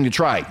dangerous thing to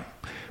try.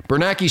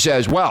 Bernanke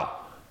says,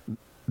 well,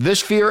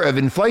 this fear of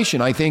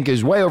inflation, I think,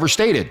 is way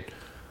overstated.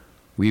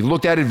 We've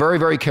looked at it very,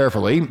 very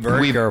carefully.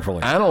 We've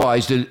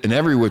analyzed it in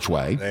every which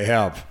way. They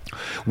have.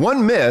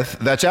 One myth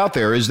that's out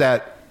there is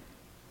that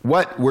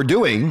what we're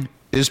doing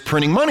is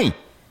printing money.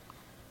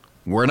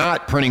 We're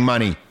not printing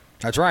money.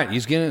 That's right.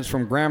 He's getting it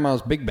from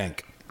Grandma's big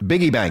bank.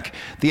 Biggie bank.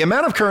 The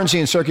amount of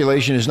currency in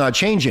circulation is not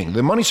changing.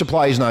 The money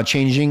supply is not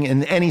changing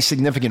in any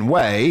significant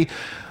way.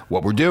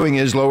 What we're doing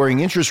is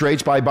lowering interest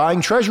rates by buying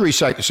Treasury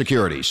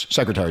securities.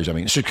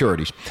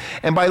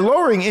 And by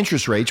lowering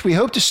interest rates, we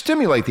hope to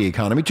stimulate the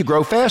economy to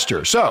grow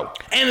faster.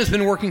 And it's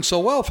been working so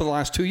well for the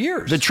last 2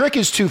 years. The trick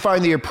is to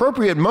find the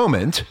appropriate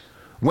moment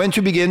when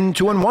to begin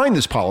to unwind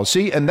this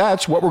policy, and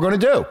that's what we're going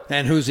to do.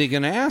 And who's he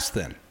going to ask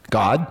then?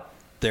 God.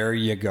 There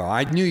you go.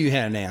 I knew you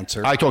had an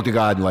answer. I talked to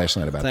God last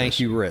night about this. Thank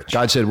you, Rich.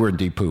 God said we're in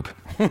deep poop.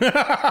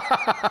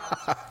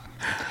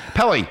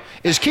 Pelley,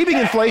 is keeping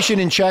inflation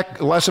in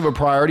check less of a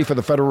priority for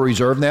the Federal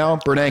Reserve now?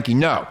 Bernanke,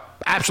 no,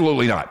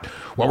 absolutely not.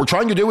 What we're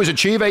trying to do is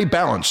achieve a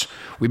balance.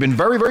 We've been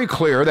very, very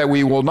clear that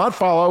we will not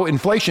follow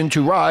inflation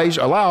to rise,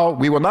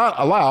 we will not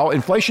allow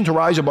inflation to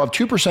rise above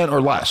 2% or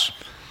less.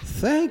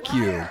 Thank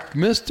you,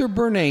 Mr.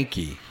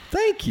 Bernanke.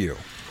 Thank you.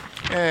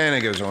 And it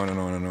goes on and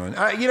on and on.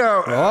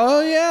 Oh,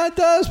 yeah, it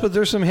does, but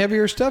there's some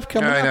heavier stuff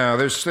coming up. I know.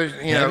 There's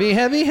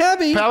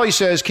heavy. Pelley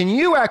says, can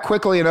you act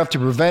quickly enough to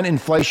prevent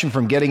inflation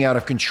from getting out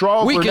of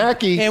control? We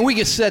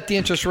can set the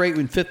interest rate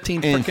in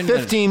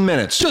 15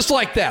 minutes. Just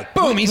like that.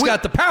 Boom, he's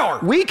got the power.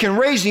 We can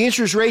raise the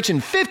interest rates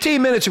in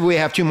 15 minutes if we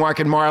have to, Mark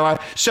and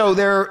Marla. So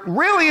there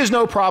really is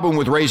no problem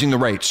with raising the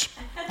rates.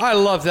 I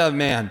love that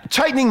man.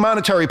 Tightening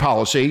monetary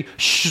policy,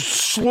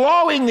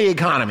 slowing the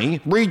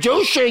economy,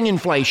 reducing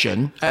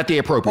inflation at the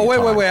appropriate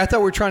time. Wait. I thought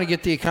we were trying to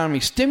get the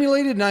economy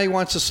stimulated. Now he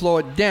wants to slow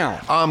it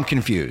down. I'm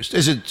confused.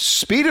 Is it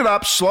speed it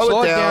up,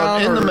 slow it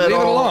down in the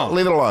middle,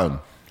 leave it alone?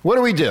 What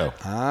do we do?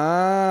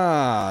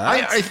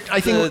 I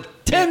think the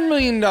 $10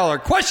 million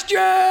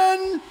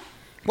question.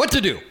 What to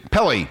do?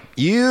 Pelley,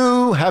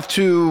 you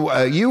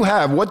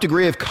have what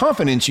degree of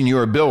confidence in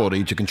your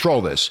ability to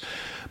control this?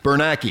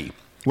 Bernanke.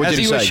 What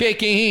was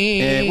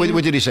shaking.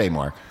 What did he say,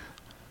 Mark?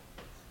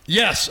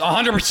 Yes,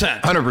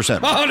 100%.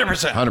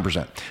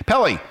 100%.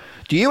 Pelley,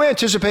 do you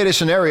anticipate a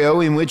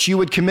scenario in which you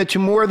would commit to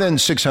more than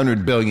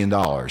 $600 billion?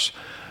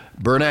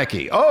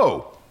 Bernanke,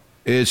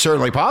 It's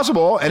certainly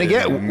possible. And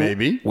again,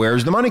 maybe.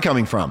 Where's the money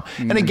coming from?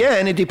 And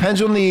again, it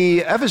depends on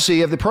the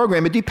efficacy of the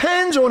program. It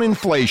depends on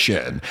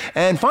inflation.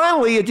 And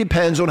finally, it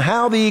depends on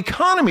how the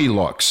economy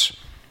looks.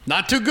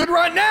 Not too good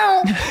right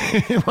now.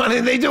 Why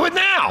didn't they do it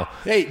now?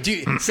 Hey,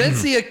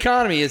 since the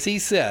economy, as he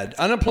said,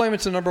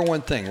 unemployment's the number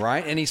one thing,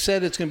 right? And he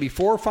said it's going to be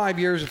 4 or 5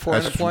 years before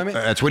unemployment.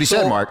 That's what he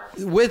said, Mark.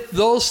 With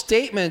those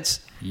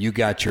statements, you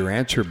got your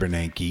answer,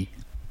 Bernanke.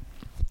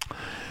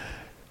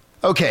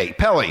 Okay,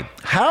 Pelly,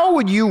 how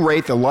would you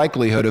rate the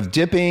likelihood of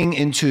dipping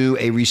into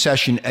a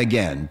recession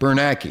again?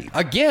 Bernanke.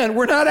 Again,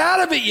 we're not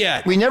out of it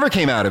yet. We never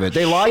came out of it.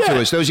 They lied to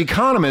us. Those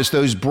economists,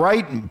 those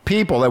bright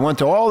people that went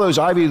to all those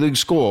Ivy League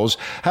schools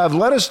have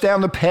led us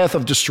down the path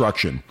of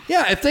destruction.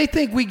 Yeah, if they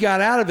think we got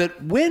out of it,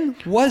 when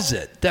was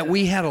it that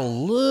we had a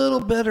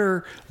little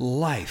better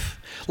life?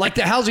 Like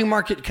the housing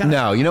market kind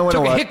of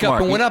took a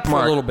hiccup and went up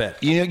for a little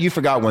bit. You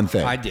forgot one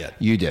thing. I did.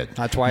 You did.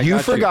 That's why you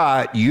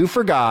forgot. You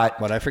forgot.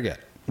 What I forget?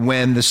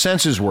 When the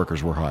census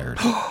workers were hired.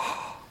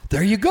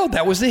 There you go.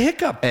 That was the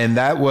hiccup. And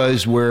that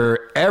was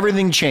where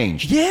everything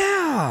changed.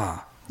 Yeah.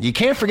 You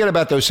can't forget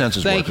about those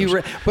census workers. Thank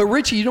you. But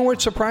Richie, you know what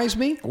surprised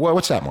me? Well,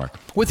 what's that, Mark?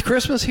 With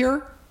Christmas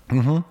here,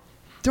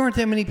 there aren't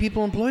that many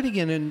people employed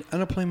again, and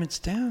unemployment's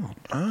down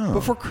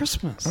before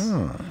Christmas.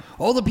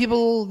 All the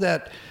people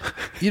that,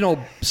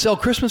 sell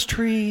Christmas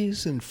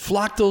trees and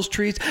flock those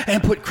trees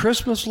and put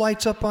Christmas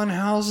lights up on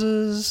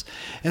houses,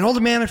 and all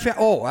the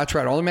that's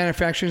right, all the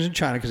manufacturers in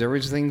China, because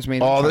everything's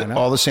made in China.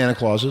 All the Santa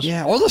Clauses.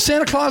 Yeah, all the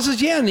Santa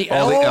Clauses, and the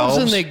elves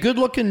and the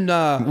good-looking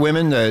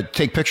women that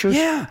take pictures.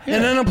 Yeah,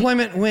 and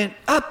unemployment went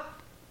up.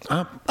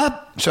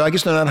 So I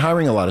guess they're not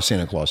hiring a lot of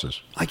Santa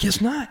Clauses. I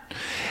guess not.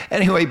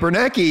 Anyway,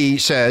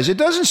 Bernanke says it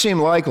doesn't seem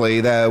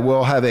likely that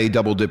we'll have a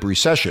double dip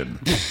recession.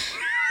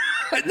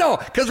 No,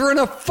 because we're in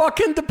a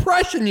fucking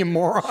depression, you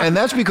moron. And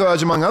that's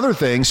because, among other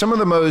things, some of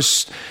the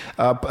most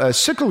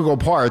cyclical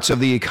parts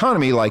of the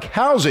economy, like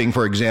housing,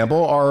 for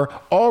example, are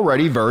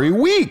already very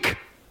weak.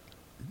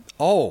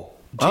 Oh,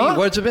 gee,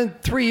 what's it been?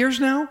 3 years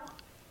now?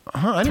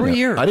 3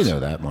 years. I didn't know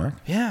that, Mark.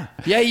 Yeah,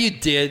 you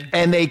did.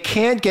 And they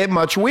can't get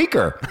much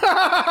weaker.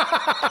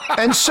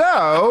 And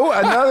so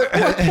another.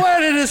 What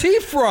planet is he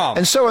from?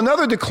 And so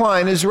another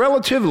decline is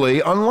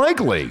relatively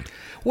unlikely.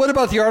 What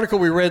about the article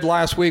we read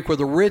last week where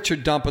the rich are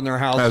dumping their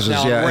houses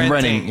now and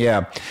renting?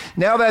 Yeah.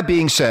 Now, that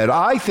being said,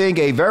 I think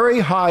a very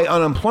high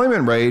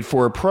unemployment rate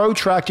for a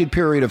protracted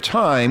period of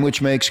time,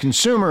 which makes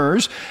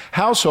consumers,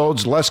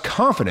 households less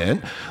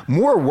confident,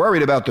 more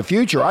worried about the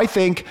future, I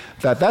think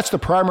that that's the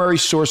primary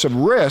source of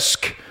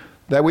risk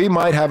that we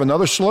might have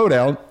another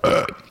slowdown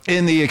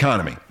in the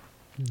economy.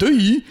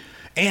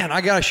 And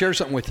I got to share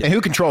something with you. And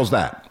who controls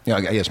that?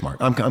 Yes, Mark.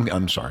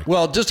 I'm sorry.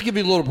 Well, just to give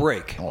you a little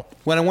break.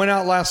 When I went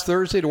out last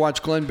Thursday to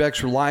watch Glenn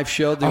Beck's live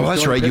show.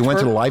 That's right. You went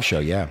to the live show,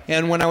 yeah.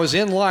 And when I was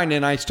in line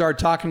and I started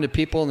talking to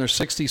people in their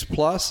 60s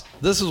plus,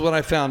 this is what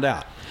I found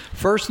out.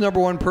 First number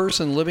one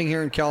person living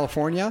here in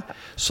California,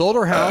 sold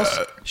her house,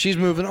 she's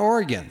moving to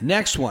Oregon.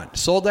 Next one,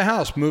 sold the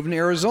house, moving to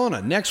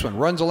Arizona. Next one,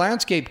 runs a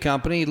landscape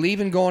company,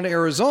 leaving, going to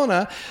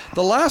Arizona.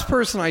 The last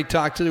person I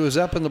talked to who was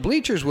up in the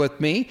bleachers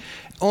with me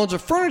owns a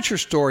furniture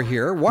store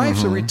here.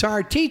 Wife's a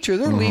retired teacher.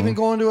 They're leaving,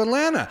 going to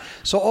Atlanta.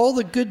 So all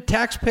the good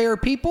taxpayer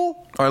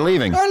people are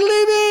leaving.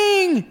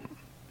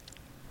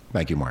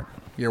 Thank you, Mark.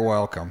 You're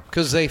welcome.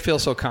 Because they feel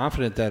so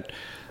confident that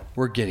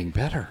we're getting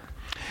better.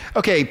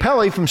 Okay,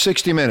 Pelly from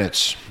 60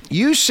 Minutes.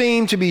 You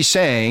seem to be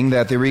saying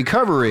that the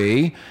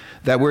recovery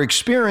that we're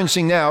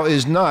experiencing now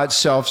is not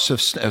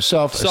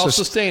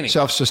self-sustaining.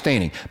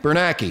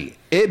 Bernanke,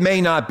 it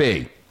may not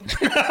be.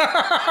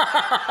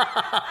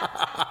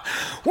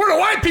 Where the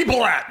white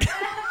people at?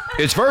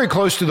 It's very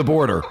close to the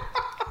border.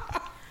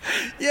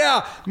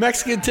 Yeah,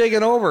 Mexican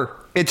taking over.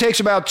 It takes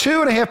about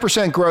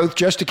 2.5% growth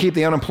just to keep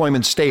the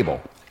unemployment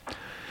stable.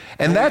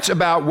 And that's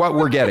about what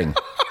we're getting.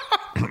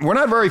 We're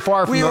not very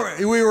far from we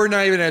were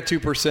not even at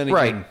 2% again.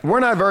 Right. We're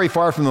not very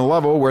far from the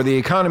level where the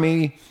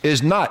economy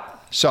is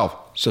not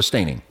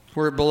self-sustaining.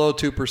 We're below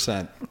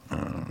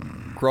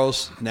 2%.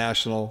 Gross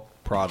national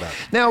product.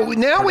 Now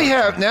we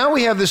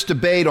have this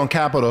debate on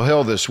Capitol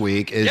Hill this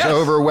week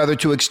over whether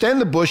to extend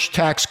the Bush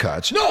tax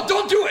cuts. No,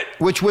 don't do it.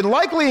 Which would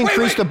likely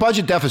increase the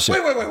budget deficit. Wait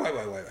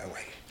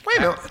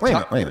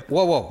a minute.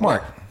 Whoa.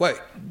 Mark. Wait.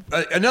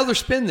 Another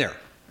spin there.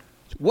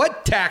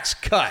 What tax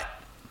cut?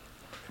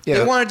 Yeah.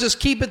 They want to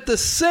just keep it the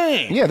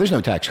same. Yeah, there's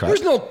no tax cut.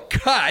 There's no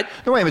cut.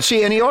 No, wait a minute.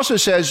 See, and he also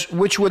says,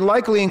 which would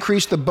likely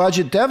increase the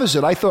budget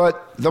deficit. I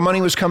thought the money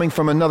was coming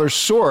from another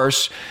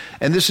source,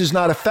 and this is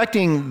not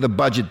affecting the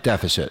budget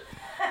deficit.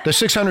 The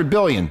 $600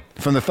 billion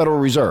from the Federal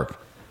Reserve.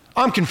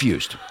 I'm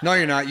confused. No,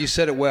 you're not. You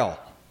said it well.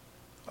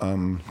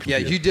 Yeah,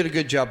 you did a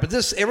good job. But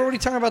everybody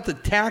talking about the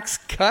tax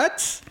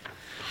cuts?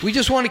 We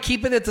just want to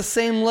keep it at the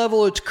same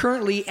level it's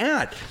currently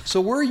at.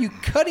 So where are you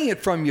cutting it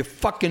from, you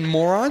fucking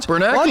morons? Why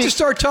don't you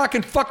start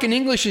talking fucking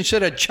English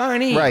instead of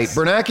Chinese? Right.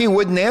 Bernanke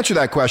wouldn't answer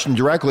that question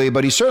directly,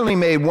 but he certainly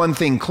made one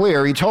thing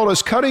clear. He told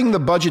us cutting the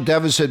budget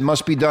deficit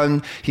must be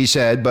done, he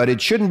said, but it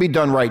shouldn't be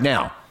done right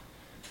now.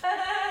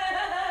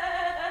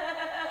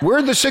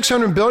 Where'd the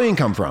 $600 billion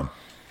come from?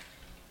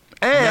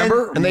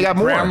 Remember? And they got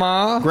more.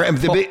 Grandma.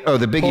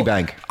 The Biggie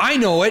Bank. I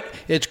know it.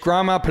 It's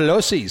Grandma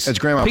Pelosi's. It's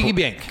Grandma Piggy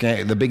Bank.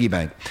 Okay, the Biggie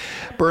Bank.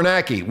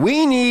 Bernanke,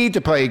 we need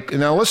to pay,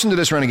 now listen to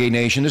this, Renegade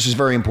Nation, this is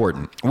very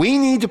important. We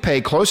need to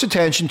pay close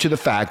attention to the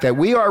fact that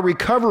we are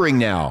recovering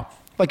now,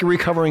 like a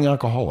recovering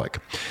alcoholic.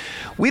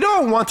 We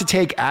don't want to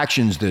take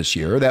actions this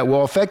year that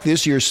will affect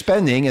this year's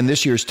spending and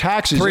this year's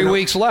taxes. 3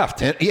 weeks left.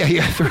 Thank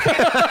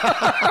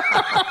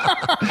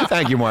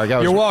you, Mark.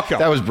 You're welcome.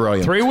 That was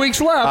brilliant. 3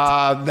 weeks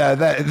left.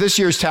 This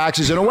year's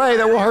taxes in a way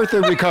that will hurt the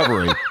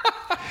recovery.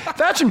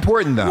 That's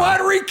important, though.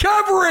 What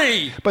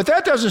recovery? But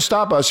that doesn't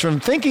stop us from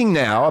thinking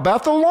now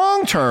about the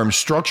long-term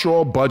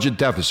structural budget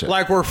deficit.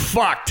 Like we're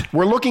fucked.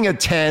 We're looking at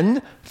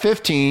 10,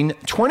 15,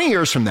 20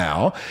 years from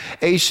now,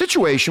 a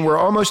situation where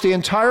almost the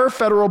entire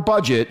federal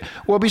budget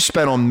will be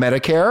spent on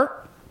Medicare,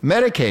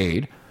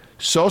 Medicaid,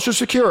 Social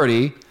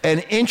Security,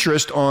 and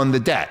interest on the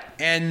debt.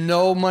 And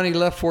no money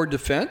left for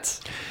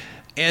defense?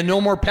 And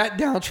no more pat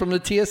downs from the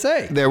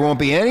TSA. There won't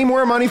be any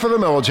more money for the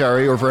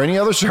military or for any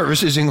other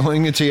services,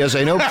 including the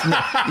TSA. No,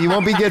 you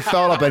won't be get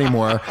filled up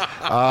anymore.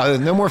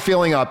 No more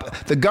filling up.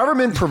 The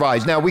government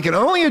provides. Now, we can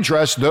only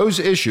address those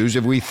issues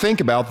if we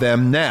think about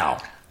them now.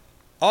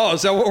 Oh,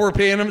 is that what we're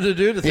paying him to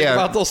do? To think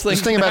about those things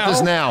Let's think about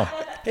this now.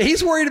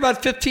 He's worried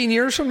about 15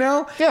 years from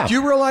now? Yeah. Do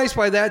you realize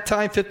by that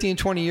time, 15,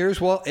 20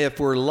 years, well, if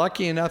we're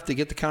lucky enough to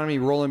get the economy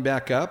rolling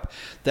back up,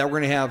 that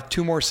we're going to have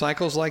 2 more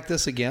cycles like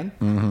this again?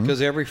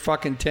 Because every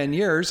fucking 10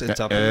 years, it's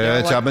up and down.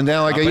 It's up and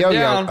down like a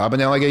yo-yo. Up and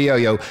down like a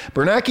yo-yo.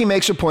 Bernanke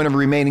makes a point of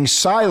remaining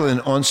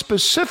silent on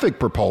specific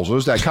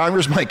proposals that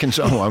Congress might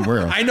consider.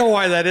 I know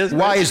why that is.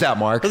 Why is that,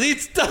 Mark? Because he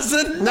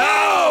doesn't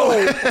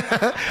know.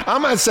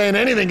 I'm not saying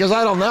anything because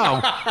I don't know.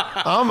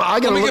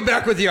 Let me get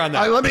back with you on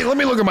that. Let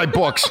me look at my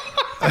books.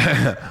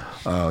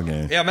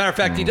 Okay. Yeah, matter of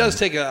fact, he does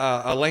take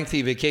a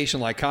lengthy vacation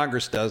like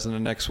Congress does in the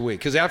next week.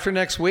 Because after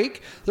next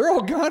week, they're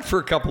all gone for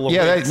a couple of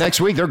weeks.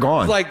 Next week they're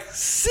gone. Like,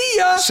 see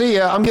ya. See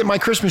ya. I'm getting my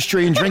Christmas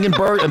tree and drinking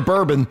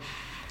bourbon.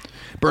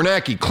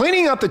 Bernanke,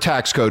 cleaning up the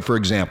tax code, for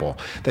example.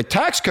 The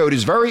tax code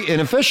is very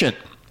inefficient.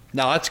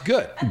 No, that's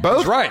good. Both,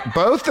 that's right.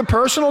 Both the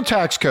personal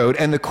tax code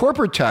and the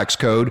corporate tax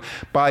code,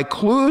 by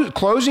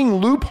closing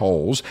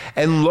loopholes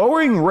and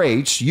lowering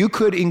rates, you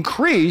could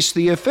increase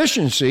the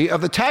efficiency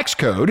of the tax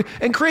code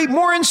and create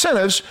more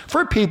incentives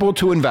for people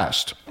to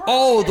invest.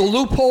 Oh, the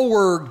loophole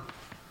where,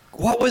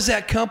 what was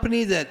that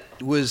company that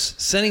was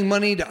sending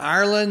money to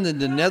Ireland and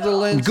the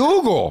Netherlands?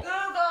 Google.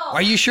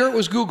 Are you sure it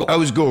was Google? Oh, it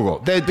was Google.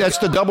 That's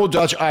the double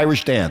Dutch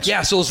Irish dance.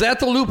 Yeah, so is that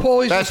the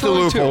loophole he's That's the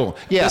referring loophole. to?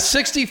 Yeah. The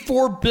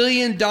 $64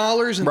 billion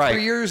in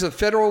 3 years of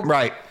federal...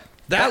 Right.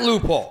 That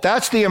loophole.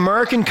 That's the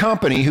American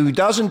company who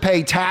doesn't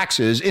pay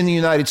taxes in the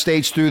United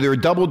States through their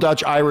double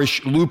Dutch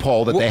Irish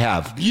loophole that they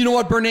have. You know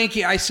what,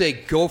 Bernanke? I say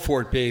go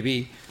for it,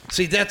 baby.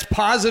 See, that's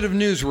positive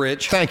news,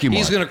 Rich. Thank you, Mark.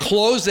 He's going to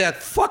close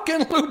that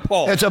fucking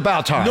loophole. It's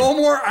about time. No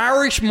more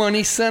Irish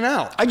money sent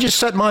out. I just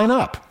set mine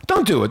up.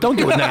 Don't do it. Don't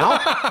do it now.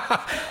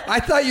 I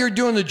thought you were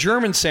doing the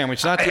German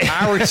sandwich, not the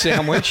Irish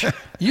sandwich.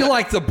 You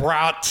like the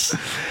brats.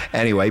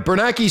 Anyway,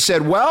 Bernanke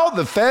said, well,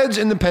 the Fed's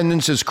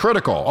independence is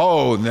critical.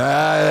 Oh,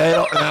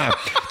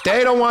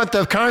 they don't want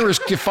the Congress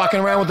fucking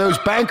around with those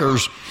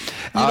bankers.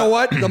 You know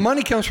what? The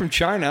money comes from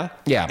China.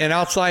 Yeah. And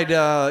outside,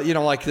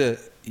 like the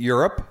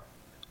Europe,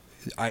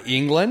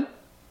 England,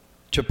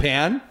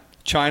 Japan,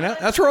 China.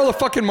 That's where all the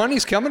fucking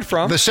money's coming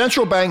from. The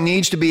central bank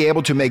needs to be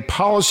able to make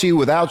policy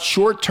without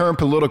short-term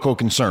political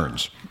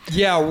concerns.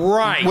 Yeah,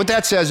 right. What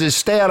that says is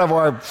stay out of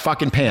our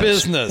fucking pants.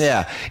 Business.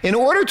 Yeah. In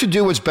order to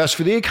do what's best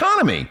for the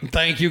economy.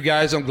 Thank you,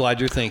 guys. I'm glad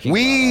you're thinking.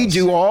 We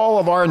do all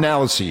of our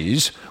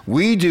analyses.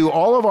 We do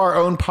all of our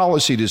own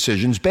policy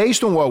decisions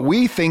based on what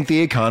we think the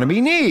economy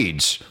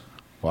needs.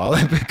 Well,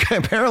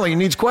 apparently it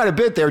needs quite a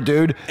bit there,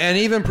 dude. And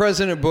even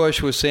President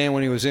Bush was saying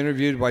when he was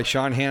interviewed by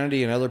Sean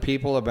Hannity and other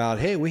people about,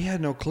 hey, we had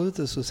no clue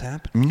this was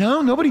happening.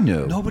 No, nobody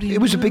knew. Nobody It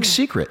was a knew. big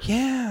secret.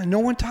 Yeah, no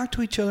one talked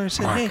to each other and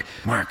said, hey.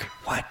 Mark.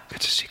 What?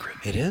 It's a secret.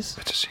 It is?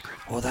 It's a secret.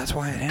 Well, that's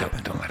why it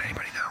happened. Don't let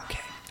anybody know.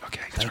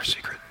 Okay, it's our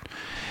secret.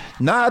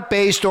 Not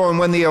based on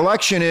when the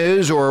election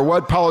is or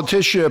what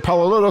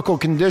political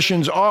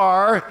conditions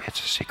are.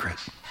 It's a secret.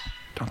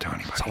 Don't tell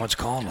anybody. Someone's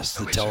calling us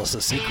to tell us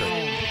a secret.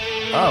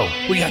 Oh.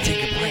 We got to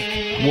take a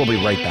break. We'll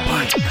be right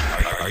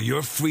back. Are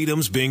your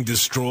freedoms being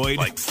destroyed?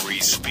 Like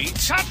free speech?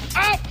 Shut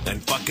up! Then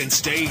fucking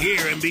stay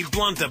here and be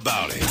blunt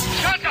about it.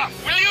 Shut up!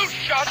 Will you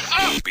shut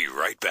up? Be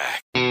right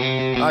back.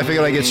 I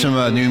figured I'd get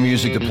some new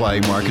music to play,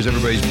 Mark, because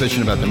everybody's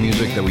bitching about the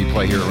music that we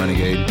play here at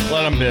Renegade.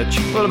 Let them bitch.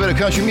 A little bit of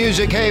country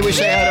music. Hey, we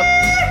say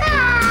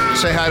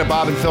hi to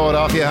Bob in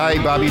Philadelphia.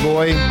 Hi, Bobby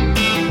boy.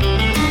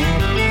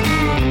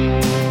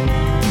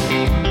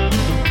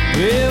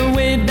 Well,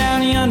 way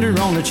down yonder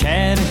on the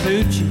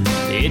Chattahoochee,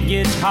 it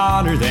gets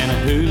hotter than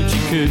a hoochie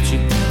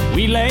coochie.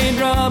 We laid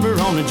rubber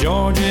on the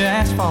Georgia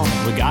asphalt.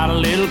 We got a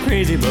little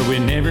crazy, but we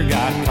never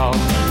got caught.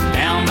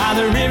 Down by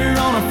the river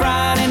on a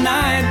Friday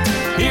night,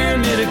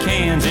 pyramid of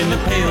cans in the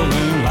pale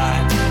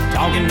moonlight.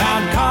 Talking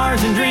about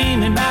cars and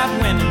dreaming about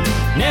women.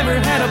 Never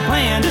had a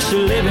plan, just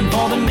living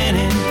for the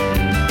minute.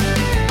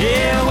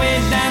 Yeah, way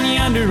down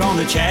yonder on the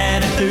the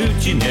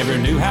Chattahoochee. Never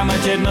knew how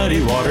much that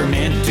muddy water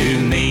meant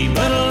to me,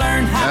 but I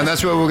learned how. And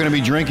that's what we're going to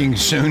be drinking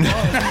soon.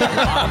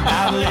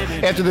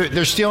 After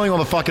they're stealing all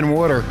the fucking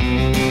water.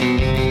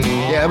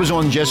 Yeah, it was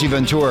on Jesse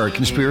Ventura,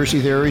 Conspiracy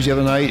Theories, the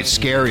other night. It's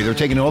scary. They're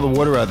taking all the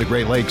water out of the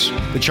Great Lakes.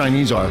 The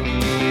Chinese are.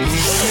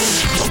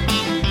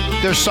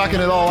 They're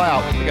sucking it all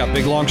out. They got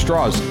big, long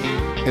straws.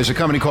 There's a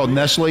company called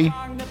Nestle.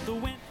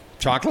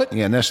 Chocolate?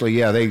 Yeah, Nestle.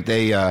 Yeah,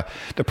 they're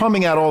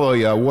pumping out all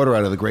the water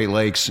out of the Great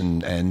Lakes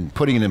and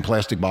putting it in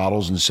plastic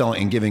bottles and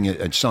selling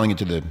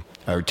it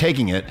or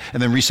taking it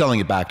and then reselling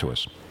it back to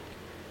us.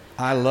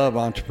 I love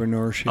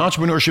entrepreneurship.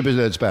 Entrepreneurship is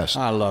at its best.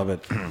 I love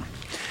it.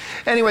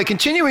 Anyway,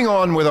 continuing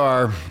on with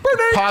our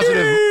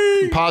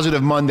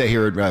positive Monday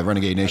here at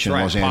Renegade Nation in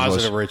Los Angeles.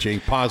 Positive, Richie.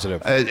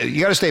 Positive.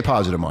 You got to stay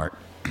positive, Mark.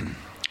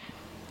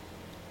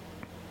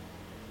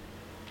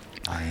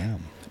 I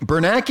am.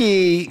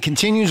 Bernanke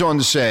continues on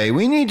to say,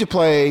 we need to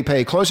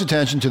pay close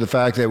attention to the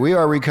fact that we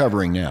are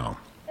recovering now.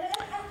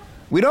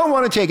 We don't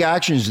want to take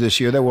actions this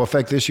year that will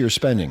affect this year's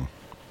spending.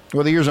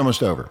 Well, the year's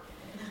almost over.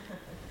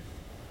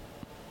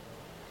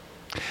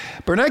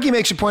 Bernanke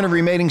makes a point of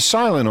remaining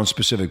silent on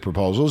specific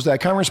proposals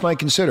that Congress might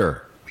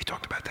consider. We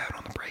talked about that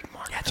on the break,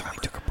 Mark. That's why we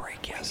took a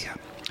break, yes. Yeah.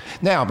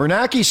 Now,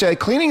 Bernanke said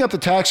cleaning up the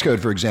tax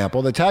code, for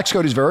example, the tax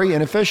code is very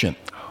inefficient.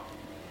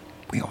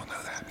 We all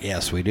know that.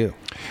 Yes, we do.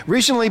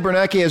 Recently,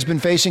 Bernanke has been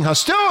facing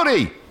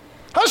hostility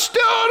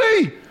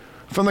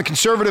from the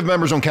conservative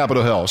members on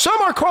Capitol Hill.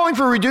 Some are calling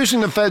for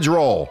reducing the Fed's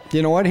role.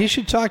 You know what? He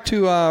should talk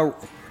to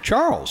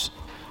Charles.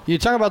 You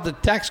talk about the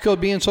tax code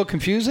being so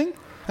confusing?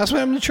 That's what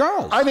happened to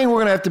Charles. I think we're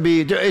going to have to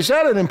be... Is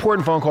that an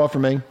important phone call for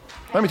me?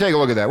 Let me take a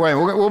look at that. Wait,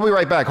 we'll be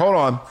right back. Hold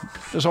on.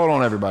 Just hold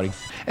on, everybody.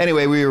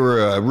 Anyway, we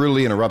were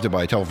rudely interrupted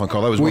by a telephone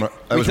call. We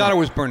thought it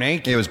was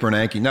Bernanke. It was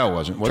Bernanke. No, it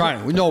wasn't.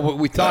 No, but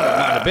we thought it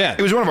might have been.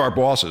 It was one of our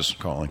bosses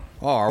calling.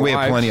 Oh, our we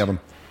wives. have plenty of them.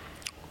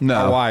 No,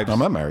 our wives. I'm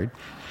not married.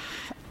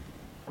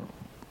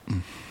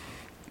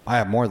 I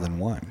have more than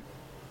one.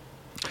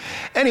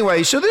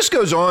 Anyway, so this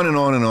goes on and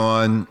on and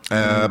on.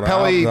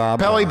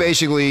 Pelley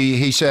basically,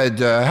 he said,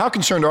 how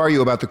concerned are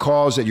you about the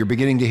calls that you're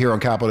beginning to hear on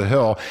Capitol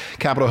Hill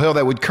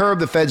that would curb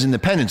the Fed's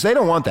independence? They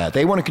don't want that.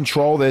 They want to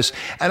control this.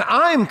 And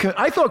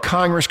I thought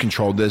Congress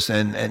controlled this,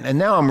 and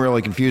now I'm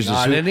really confused.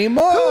 Not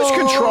anymore. Who's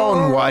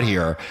controlling what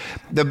here?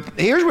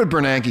 Here's what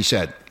Bernanke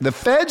said. The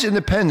Fed's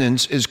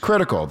independence is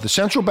critical. The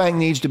central bank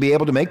needs to be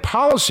able to make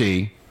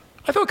policy.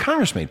 I thought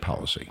Congress made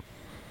policy.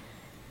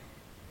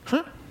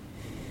 Huh?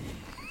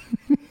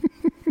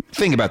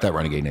 Think about that,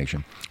 Renegade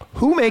Nation.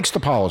 Who makes the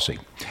policy?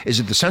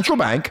 Is it the central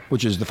bank,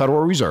 which is the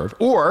Federal Reserve,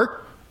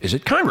 or is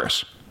it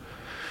Congress?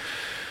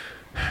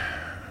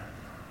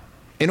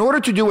 In order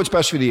to do what's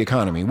best for the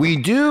economy, we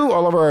do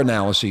all of our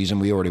analyses,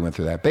 and we already went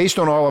through that, based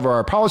on all of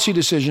our policy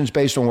decisions,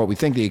 based on what we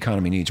think the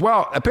economy needs.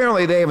 Well,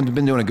 apparently they haven't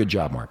been doing a good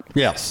job, Mark.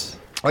 Yes.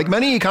 Like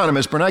many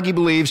economists, Bernanke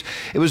believes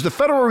it was the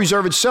Federal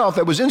Reserve itself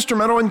that was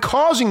instrumental in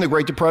causing the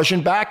Great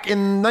Depression back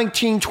in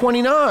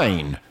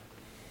 1929.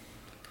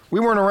 We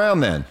weren't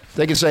around then.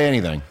 They can say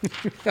anything.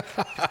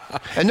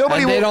 And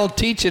they don't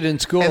teach it in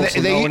school,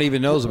 so no one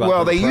even knows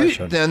about the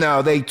Depression.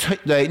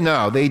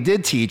 They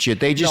did teach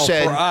it. They just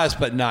said... for us,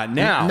 but not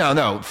now.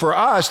 No. For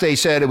us, they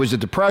said it was a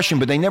depression,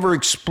 but they never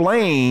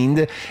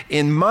explained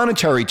in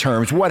monetary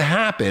terms what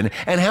happened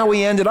and how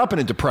we ended up in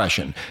a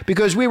depression.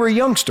 Because we were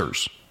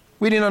youngsters.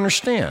 We didn't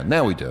understand.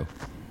 Now we do.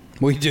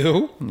 We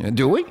do?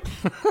 Do we?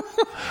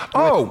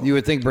 You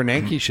would think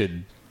Bernanke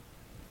should...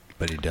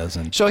 But he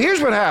doesn't. So here's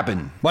what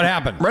happened. What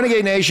happened?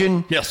 Renegade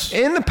Nation. Yes.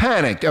 In the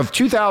panic of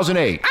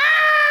 2008,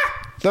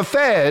 the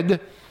Fed,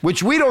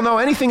 which we don't know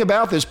anything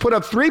about this, put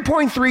up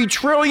 $3.3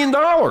 trillion.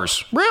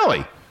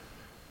 Really?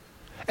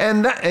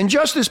 And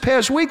just this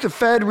past week, the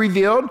Fed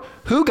revealed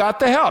who got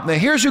the help. Now,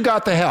 here's who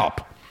got the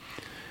help.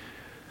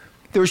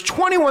 There's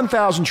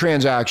 21,000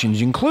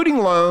 transactions, including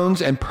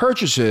loans and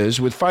purchases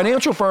with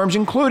financial firms,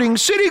 including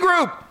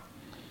Citigroup,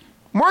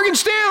 Morgan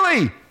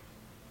Stanley,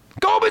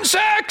 Goldman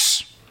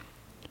Sachs,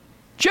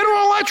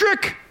 General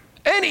Electric,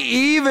 and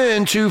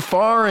even to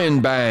foreign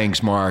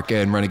banks, Mark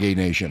and Renegade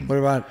Nation. What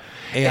about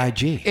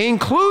AIG?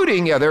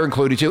 They're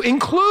included too,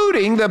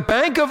 including the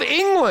Bank of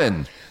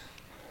England.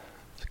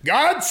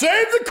 God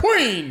save the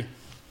Queen!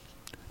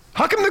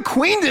 How come the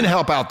Queen didn't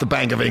help out the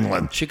Bank of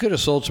England? She could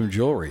have sold some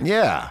jewelry.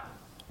 Yeah.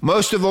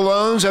 Most of the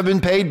loans have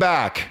been paid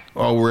back.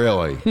 Oh,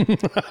 really? Then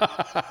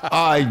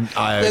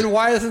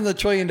why isn't the $1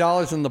 trillion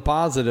in the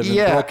positive and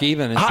broke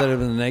even instead of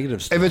in the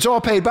negative stuff? If it's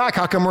all paid back,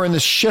 how come we're in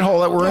this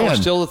shithole that we're in?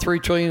 Still the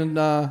 $3 trillion.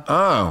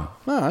 Oh,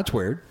 that's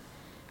weird.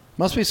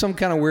 Must be some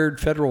kind of weird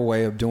federal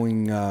way of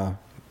doing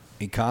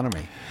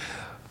economy.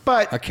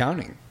 But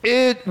accounting.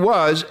 It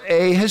was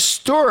a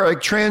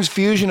historic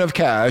transfusion of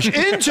cash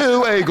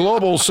into a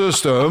global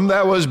system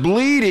that was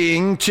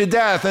bleeding to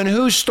death. And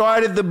who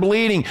started the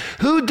bleeding?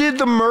 Who did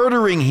the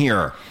murdering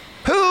here?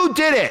 Who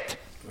did it?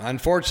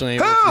 Unfortunately,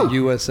 it was the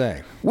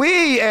USA.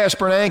 We asked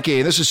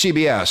Bernanke, this is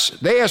CBS,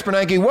 they asked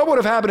Bernanke, what would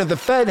have happened if the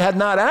Fed had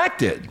not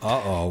acted?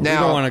 Uh-oh. We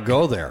Now, don't want to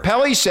go there.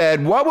 Pelley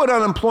said, what would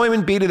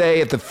unemployment be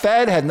today if the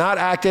Fed had not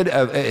acted,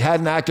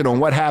 hadn't acted on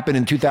what happened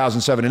in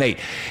 2007 and 8?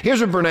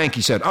 Here's what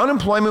Bernanke said.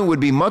 Unemployment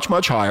would be much,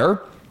 much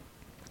higher.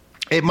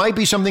 It might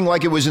be something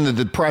like it was in the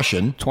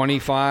Depression.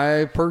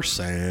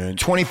 25%.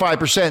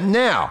 25%.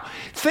 Now,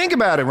 think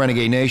about it,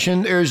 Renegade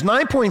Nation. There's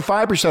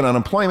 9.5%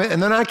 unemployment,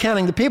 and they're not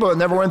counting the people that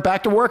never went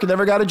back to work and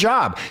never got a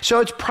job.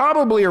 So it's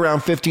probably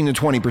around 15 to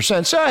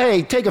 20%. So,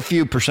 hey, take a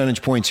few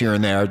percentage points here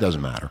and there. It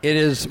doesn't matter. It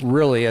is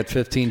really at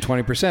 15,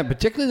 20%,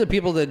 particularly the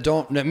people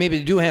that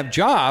maybe do have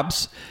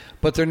jobs,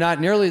 but they're not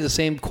nearly the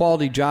same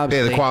quality jobs.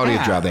 Yeah, the quality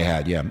of job they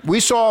had, yeah.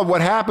 We saw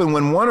what happened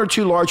when one or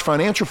two large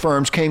financial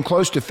firms came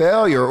close to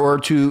failure or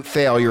to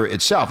failure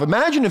itself.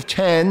 Imagine if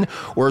 10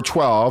 or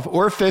 12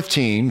 or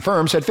 15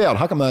 firms had failed.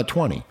 How come not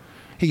 20?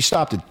 He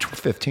stopped at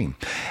 15,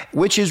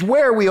 which is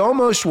where we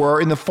almost were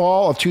in the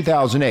fall of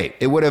 2008.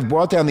 It would have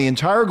brought down the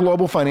entire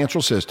global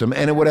financial system,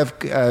 and it would have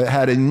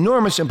had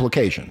enormous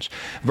implications,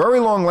 very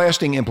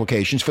long-lasting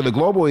implications for the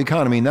global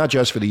economy, not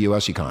just for the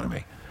U.S.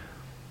 economy.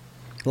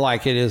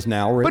 Like it is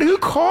now, Rich. But who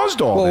caused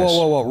all this?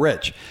 Whoa,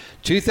 Rich.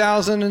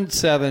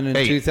 2007 and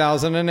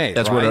 2008.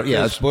 That's right? what.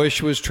 Yeah,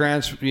 Bush was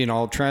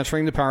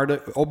transferring the power to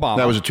Obama.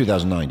 That was a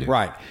 2009 deal.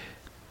 Right.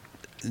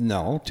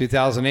 No,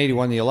 2008 he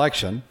won the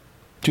election.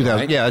 2000.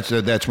 Right? Yeah,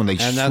 that's when they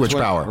switched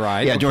power.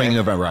 Right. Yeah, during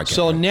November. Okay.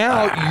 So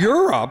now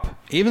Europe,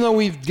 even though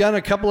we've done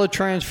a couple of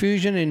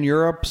transfusion in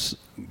Europe's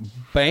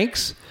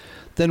banks,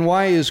 then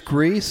why is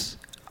Greece,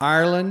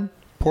 Ireland,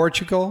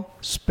 Portugal,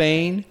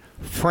 Spain,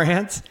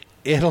 France,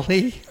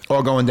 Italy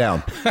all going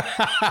down?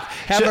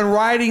 Having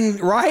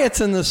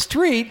riots in the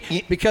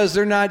street because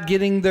they're not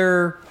getting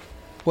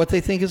what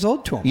they think is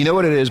owed to them. You know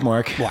what it is,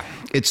 Mark? What?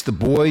 It's the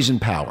boys in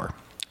power.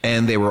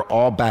 And they were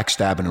all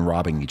backstabbing and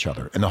robbing each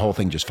other. And the whole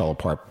thing just fell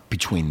apart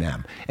between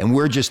them. And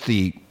we're just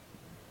the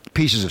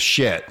pieces of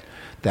shit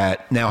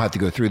that now have to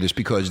go through this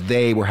because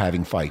they were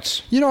having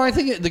fights. You know, I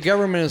think the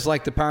government is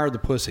like the power of the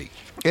pussy.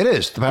 It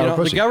is, the power of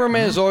the pussy. The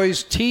government is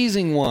always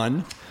teasing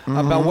one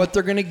about what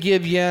they're going to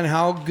give you and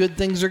how good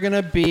things are going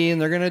to be,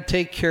 and they're going to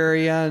take care of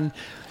you, and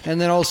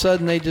then all of a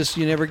sudden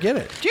you never get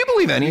it. Do you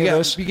believe any of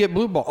this? You get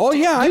blue ball. Oh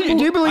yeah,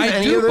 do you believe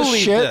any of this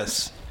shit?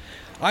 This.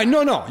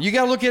 No. You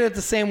got to look at it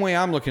the same way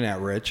I'm looking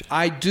at, Rich.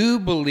 I do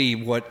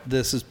believe what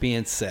this is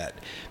being said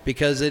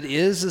because it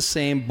is the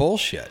same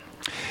bullshit.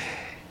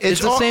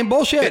 It's the same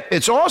bullshit.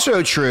 It's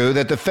also true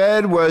that the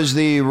Fed was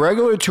the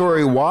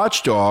regulatory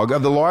watchdog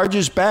of the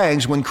largest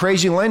banks when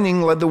crazy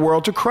lending led the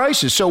world to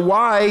crisis. So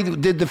why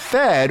did the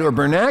Fed or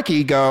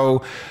Bernanke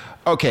go,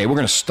 okay, we're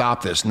going to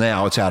stop this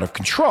now, it's out of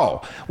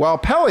control? Well,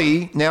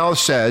 Pelley now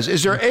says,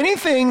 is there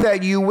anything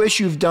that you wish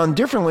you've done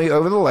differently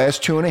over the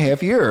last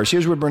 2.5 years?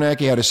 Here's what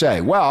Bernanke had to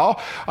say.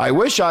 Well, I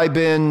wish I'd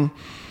been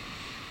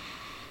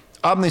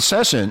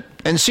omniscient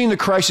and seen the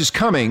crisis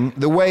coming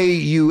the way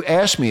you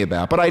asked me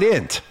about, but I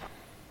didn't.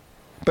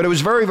 But it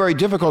was a very, very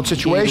difficult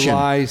situation. He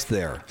lies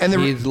there. And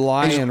he's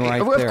lying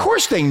right there. Of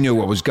course they knew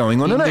what was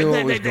going on. He knew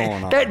what was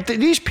going on.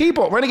 These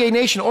people, Renegade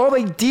Nation, all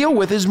they deal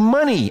with is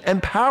money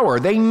and power.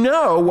 They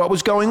know what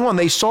was going on.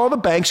 They saw the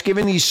banks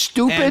giving these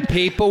stupid... And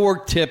people were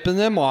tipping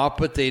them off,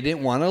 but they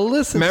didn't want to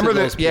listen to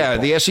those people. Yeah,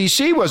 the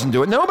SEC wasn't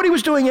doing it. Nobody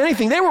was doing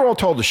anything. They were all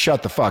told to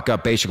shut the fuck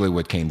up, basically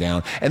what came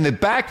down. And the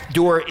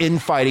backdoor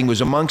infighting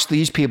was amongst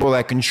these people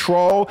that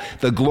control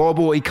the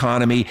global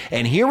economy.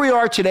 And here we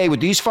are today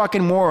with these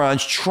fucking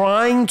morons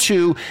trying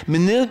to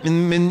manipulate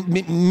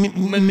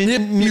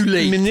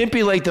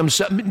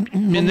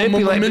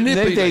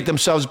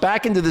themselves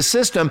back into the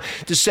system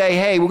to say,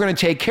 hey, we're going to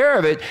take care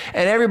of it,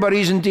 and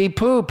everybody's in deep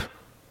poop.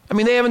 I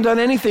mean, they haven't done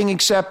anything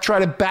except try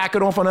to back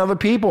it off on other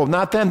people,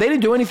 not them. They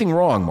didn't do anything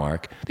wrong,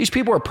 Mark. These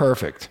people are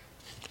perfect.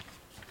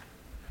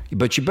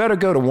 But you better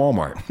go to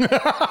Walmart.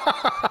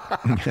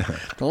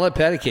 Don't let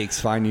Patty Cakes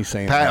find you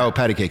saying that. Oh,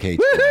 Patty Cake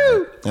hates.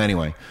 Woohoo!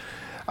 Anyway.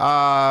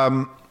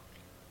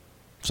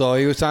 So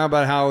he was talking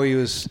about how he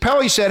was...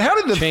 Pelley said, how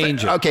did the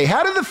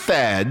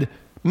Fed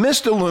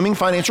miss the looming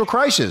financial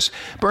crisis?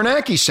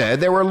 Bernanke said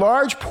there were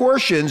large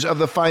portions of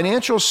the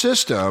financial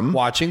system...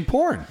 watching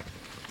porn.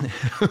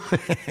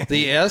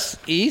 The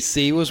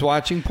SEC was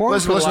watching porn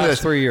for the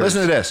last 3 years.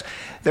 Listen to this.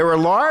 There were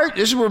large...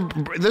 This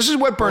is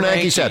what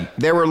Bernanke said.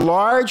 There were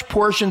large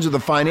portions of the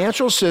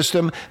financial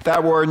system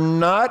that were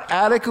not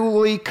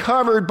adequately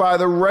covered by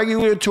the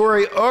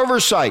regulatory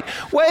oversight.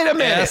 Wait a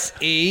minute. SEC.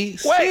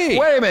 Wait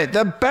a minute.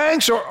 The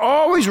banks are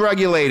always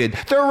regulated.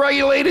 They're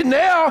regulated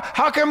now.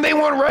 How come they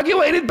weren't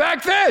regulated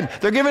back then?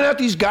 They're giving out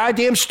these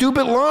goddamn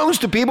stupid loans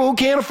to people who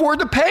can't afford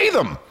to pay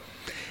them.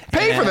 For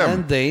them.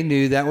 And they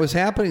knew that was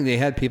happening. They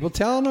had people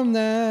telling them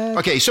that.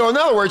 Okay, so in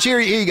other words, here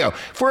you go.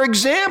 For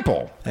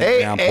example,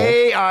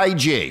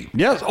 AIG.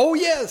 Yes. Oh,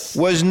 yes.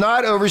 Was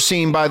not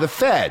overseen by the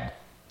Fed.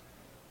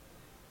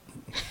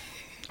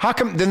 How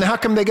come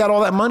they got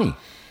all that money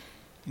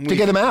to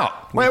get them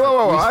out?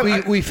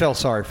 We felt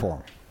sorry for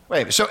them.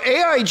 Wait, so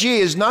AIG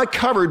is not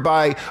covered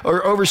by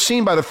or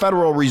overseen by the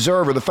Federal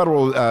Reserve or the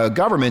federal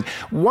government.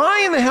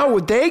 Why in the hell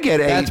would they get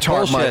That's a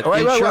TARP money?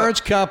 bullshit.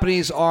 Insurance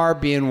companies are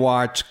being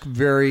watched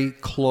very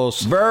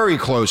closely. Very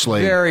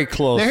closely. Very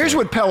closely. Now, here's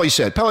what Pelly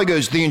said. Pelly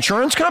goes, the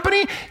insurance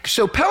company?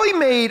 So Pelly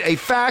made a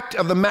fact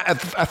of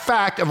a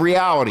fact of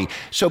reality.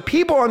 So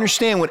people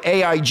understand what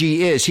AIG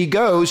is. He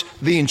goes,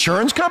 the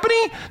insurance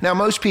company? Now,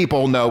 most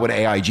people know what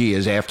AIG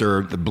is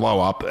after the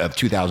blow-up of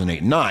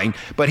 2008 and 9,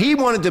 but he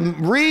wanted to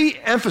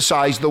re-emphasize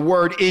the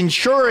word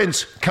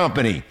insurance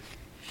company.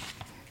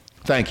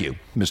 Thank you,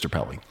 Mr.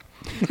 Pelly.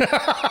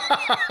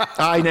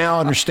 I now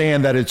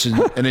understand that it's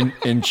an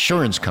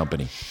insurance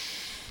company.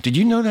 Did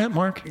you know that,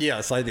 Mark?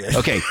 Yes, I did.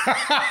 Okay.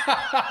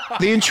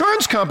 The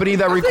insurance company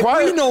that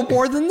required... You know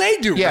more than they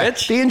do,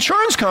 Rich. The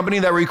insurance company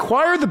that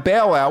required the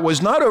bailout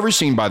was not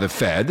overseen by the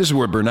Fed. This is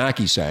what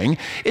Bernanke's saying.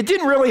 It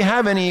didn't really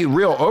have any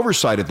real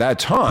oversight at that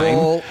time.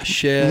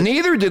 Bullshit.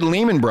 Neither did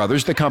Lehman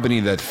Brothers, the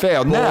company that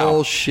failed.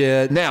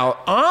 Bullshit. Now,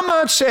 I'm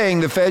not saying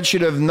the Fed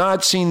should have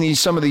not seen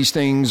some of these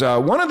things.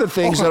 One of the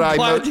things I'm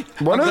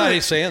glad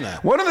he's saying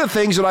that. One of the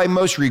things that I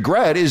most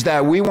regret is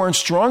that we weren't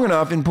strong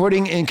enough in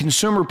putting in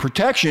consumer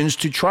protections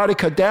to try to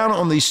cut down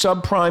on the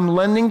subprime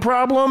lending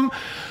problem.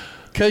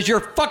 Because you're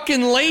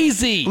fucking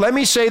lazy. Let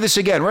me say this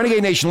again.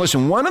 Renegade Nation,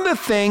 listen, one of the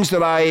things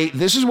that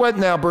this is what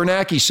now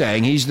Bernanke's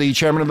saying. He's the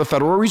chairman of the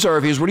Federal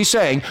Reserve. Here's what he's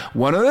saying.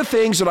 One of the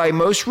things that I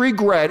most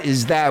regret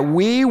is that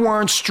we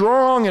weren't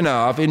strong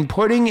enough in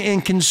putting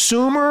in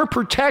consumer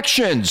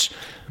protections.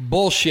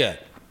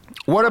 Bullshit.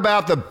 What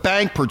about the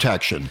bank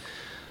protection?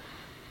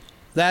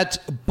 That's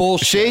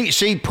bullshit.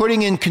 See,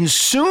 putting in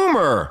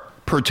consumer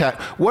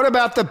protect. What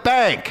about the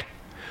bank?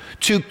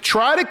 To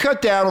try to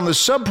cut down on the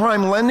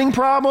subprime lending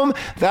problem,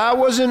 that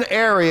was an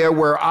area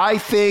where I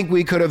think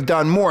we could have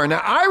done more. Now,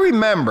 I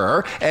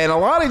remember, and a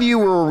lot of you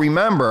will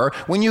remember,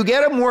 when you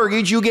get a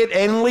mortgage, you get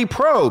annually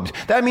probed.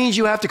 That means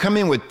you have to come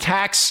in with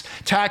tax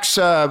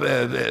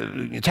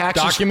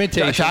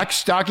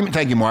documentation.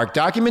 Thank you, Mark.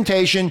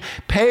 Documentation,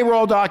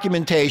 payroll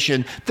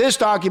documentation, this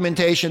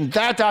documentation,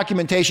 that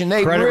documentation.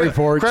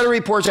 Credit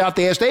reports out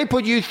there. They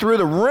put you through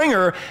the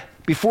ringer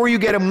before you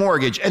get a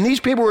mortgage. And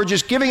these people were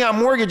just giving out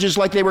mortgages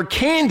like they were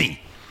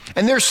candy.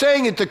 And they're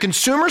saying it's the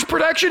consumer's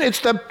protection, it's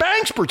the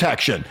bank's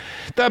protection.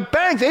 The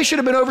bank, they should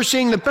have been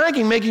overseeing the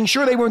banking, making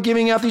sure they weren't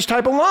giving out these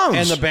type of loans.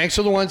 And the banks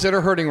are the ones that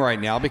are hurting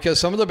right now because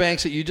some of the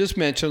banks that you just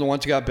mentioned are the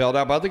ones that got bailed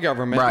out by the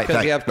government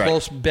because they have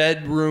close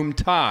bedroom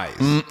ties.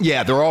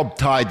 Yeah, they're all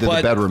tied to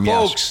the bedroom,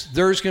 folks,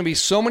 there's going to be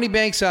so many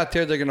banks out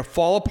there that are going to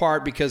fall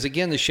apart because,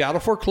 again, the shadow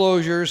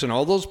foreclosures and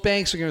all those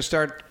banks are going to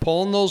start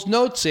pulling those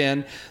notes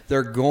in.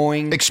 They're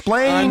going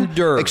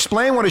under.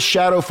 Explain what a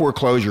shadow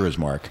foreclosure is,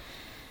 Mark.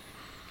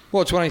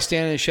 Well, it's when I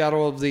stand in the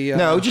shadow of the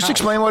No, just house.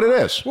 Explain what it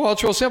is. Well,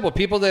 it's real simple.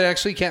 People that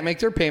actually can't make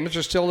their payments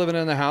are still living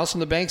in the house,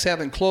 and the banks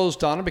haven't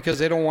closed on them because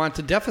they don't want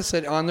the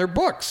deficit on their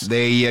books.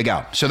 There you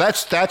go. So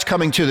that's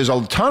coming too. There's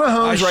a ton of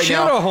homes right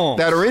now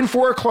that are in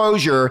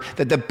foreclosure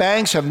that the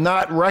banks have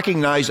not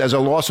recognized as a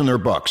loss on their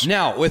books.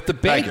 Now, if the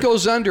bank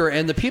goes under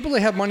and the people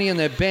that have money in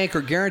that bank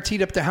are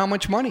guaranteed up to how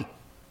much money?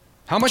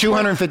 How much?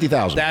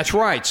 $250,000. That's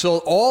right. So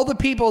all the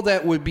people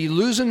that would be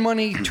losing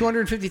money,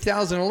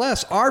 $250,000 or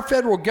less, our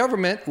federal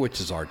government, which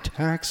is our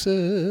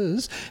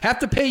taxes, have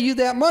to pay you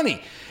that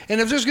money.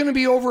 And if there's going to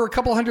be over a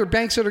couple hundred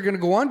banks that are going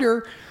to go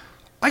under,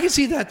 I can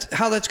see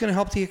how that's going to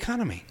help the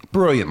economy.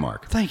 Brilliant,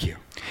 Mark. Thank you.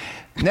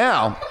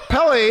 Now,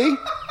 Pelly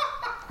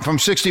from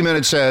 60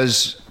 Minutes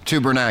says to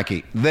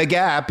Bernanke, the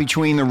gap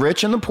between the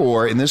rich and the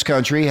poor in this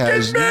country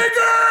has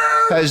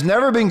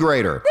never been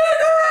greater.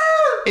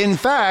 In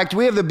fact,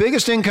 we have the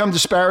biggest income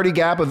disparity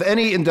gap of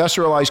any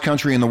industrialized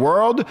country in the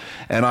world,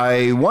 and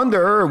I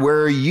wonder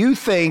where you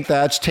think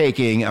that's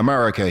taking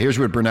America. Here's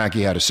what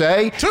Bernanke had to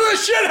say. To the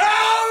shit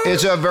house!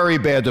 It's a very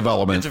bad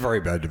development. It's a very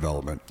bad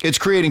development. It's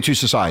creating two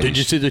societies. Did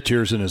you see the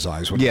tears in his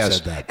eyes when he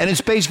said that? And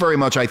it's based very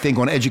much, I think,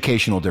 on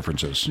educational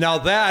differences. Now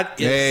that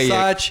is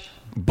such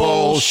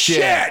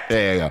bullshit.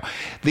 There you go.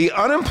 The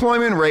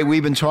unemployment rate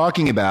we've been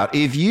talking about,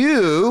 if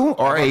you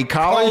are a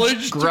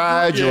college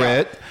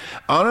graduate,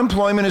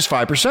 unemployment is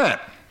 5%.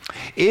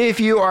 If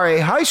you are a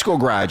high school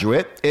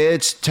graduate,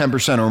 it's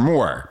 10% or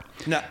more.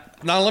 Now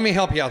let me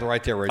help you out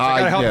right there, Rich. I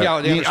got to help you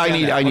out.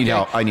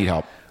 I need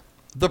help.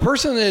 The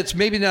person that's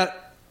maybe not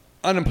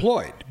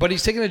unemployed, but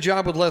he's taking a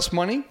job with less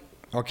money,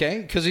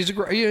 okay? Because he's a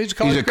college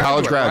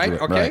graduate,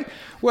 right? Okay. Right.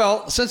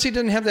 Well, since he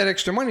didn't have that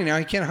extra money now,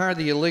 he can't hire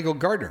the illegal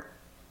gardener.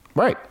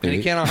 Right. And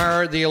he can't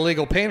hire the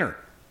illegal painter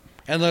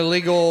and the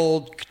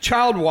illegal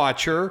child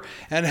watcher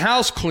and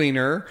house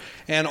cleaner,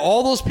 and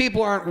all those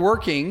people aren't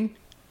working.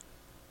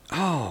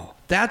 Oh,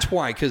 that's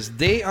why, because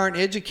they aren't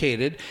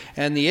educated,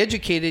 and the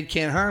educated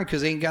can't hire them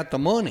because they ain't got the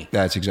money.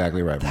 That's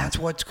exactly right. That's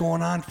what's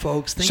going on,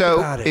 folks. Think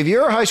about it. So if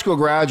you're a high school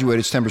graduate,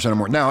 it's 10% or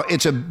more. Now,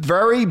 it's a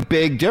very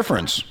big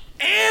difference.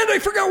 And I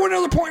forgot one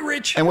other point,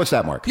 Rich. And what's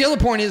that, Mark? The other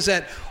point is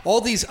that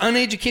all these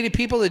uneducated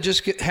people that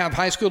just have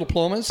high school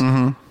diplomas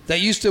that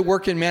used to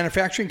work in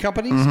manufacturing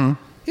companies,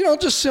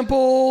 just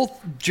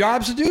simple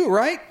jobs to do,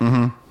 right?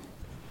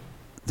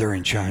 They're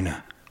in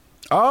China.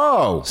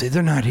 Oh. See,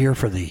 they're not here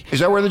for the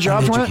Is that where the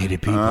jobs went?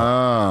 uneducated people.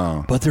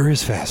 Oh. But there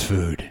is fast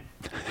food.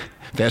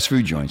 Fast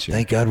food joints here.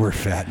 Thank God we're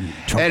fat and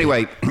chunky.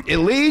 Anyway, it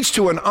leads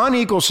to an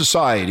unequal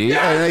society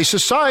and a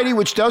society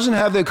which doesn't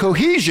have the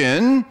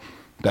cohesion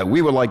that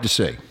we would like to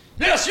see.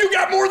 Yes, you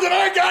got more than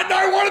I got, and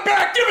I want it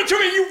back. Give it to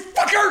me, you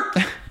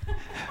fucker.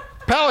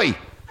 Pally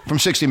from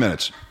 60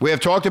 Minutes. We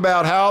have talked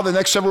about how the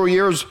next several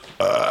years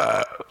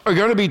are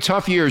going to be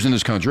tough years in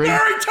this country.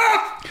 Very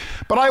tough.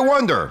 But I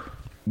wonder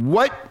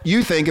what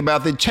you think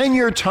about the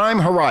 10-year time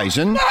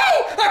horizon. No,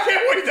 I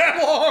can't wait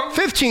that long.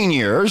 15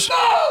 years.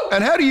 No.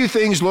 And how do you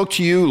things look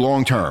to you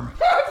long term?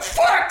 I'm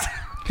fucked.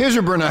 Here's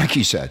what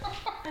Bernanke said.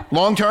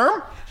 Long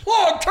term?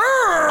 Long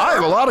term. I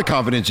have a lot of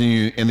confidence in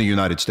you in the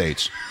United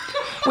States.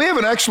 We have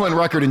an excellent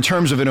record in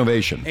terms of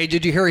innovation. Hey,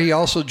 did you hear he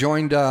also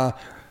joined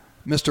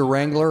Mr.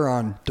 Wrangler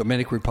on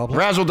Dominican Republic?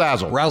 Razzle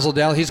Dazzle. Razzle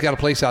Dazzle. He's got a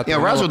place out there.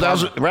 Yeah,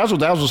 Razzle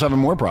Dazzle's having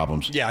more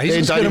problems. Yeah, They he's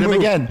going indicted to him move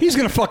again. He's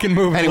going to fucking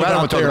move. Anyway, I don't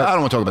want to there.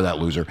 talk about that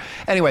loser.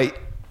 Anyway,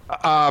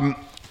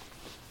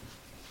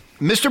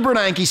 Mr.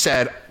 Bernanke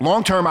said,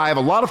 long term, I have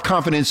a lot of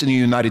confidence in the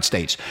United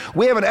States.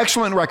 We have an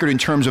excellent record in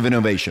terms of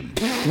innovation.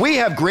 We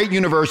have great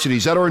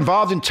universities that are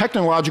involved in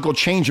technological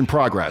change and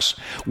progress.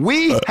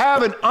 We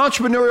have an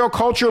entrepreneurial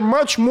culture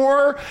much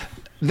more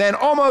than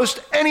almost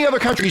any other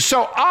country.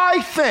 So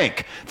I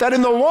think that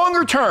in the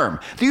longer term,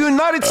 the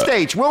United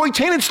States will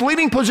retain its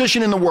leading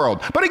position in the world.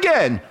 But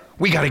again,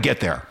 we got to get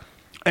there.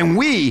 And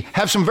we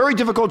have some very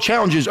difficult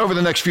challenges over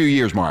the next few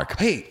years, Mark.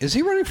 Hey, is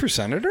he running for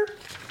senator?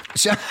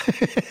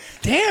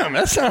 Damn,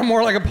 that sounded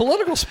more like a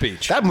political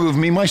speech. That moved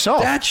me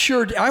myself. That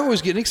sure. I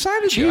was getting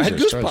excited. I had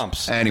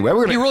goosebumps. Anyway,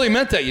 we're gonna. He really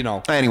meant that, you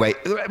know. Anyway,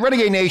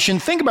 Renegade Nation,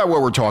 think about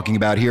what we're talking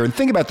about here and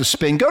think about the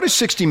spin. Go to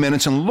 60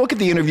 Minutes and look at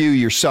the interview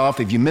yourself.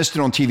 If you missed it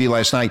on TV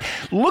last night,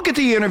 look at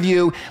the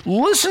interview.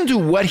 Listen to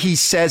what he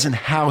says and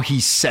how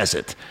he says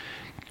it.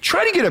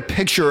 Try to get a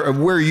picture of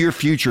where your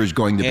future is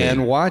going to be.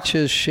 And watch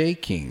his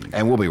shaking.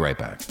 And we'll be right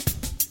back.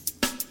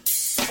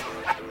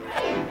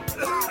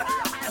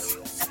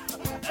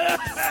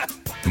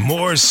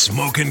 More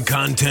smoking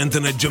content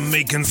than a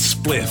Jamaican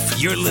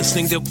spliff. You're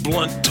listening to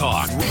Blunt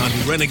Talk on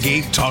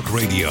Renegade Talk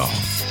Radio.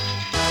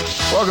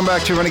 Welcome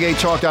back to Renegade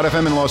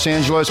Talk.fm in Los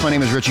Angeles. My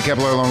name is Richie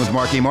Kepler along with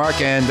Marky Mark,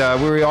 and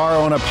we are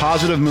on a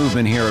positive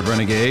movement here at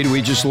Renegade.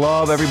 We just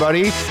love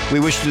everybody. We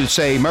wish to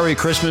say Merry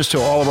Christmas to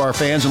all of our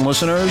fans and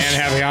listeners. And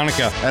Happy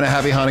Hanukkah. And a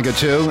Happy Hanukkah,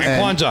 too.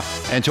 And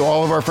Kwanzaa. And to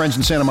all of our friends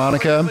in Santa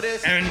Monica.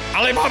 And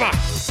Alibaba.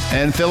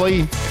 And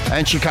Philly.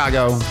 And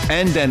Chicago.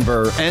 And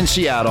Denver. And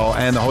Seattle.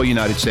 And the whole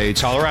United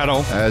States.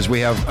 Colorado. As we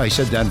have, I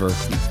said Denver,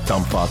 you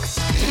dumb fuck.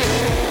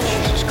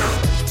 Jesus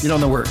Christ. You don't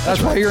know where.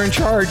 That's why you're in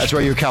charge. That's why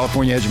you're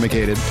California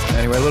educated.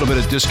 Anyway, a little bit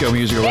of disco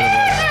music or whatever.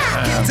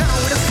 Get down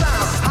with the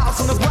sound,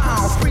 house on the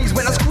ground, freeze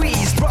when I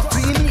squeeze, drop to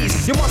your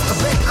knees. You must have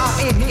been out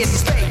in here to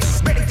stay,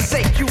 ready to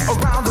take you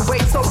around the way,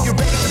 so you're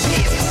ready for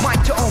this.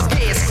 Mind your own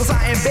pace, cause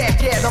I am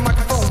back, yeah, the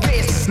microphone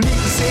raised. Need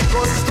to say,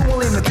 cause it's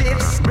all in the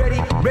dip.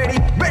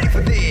 Ready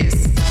for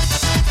this.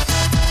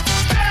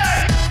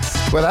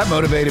 Well, that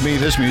motivated me,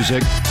 this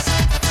music.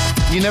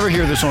 You never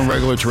hear this on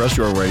regular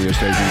terrestrial radio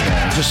stations,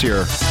 man. Just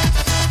here.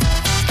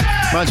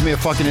 Reminds me of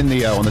fucking in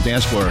the on the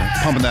dance floor,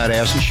 pumping that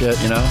ass and shit,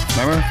 you know?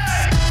 Remember?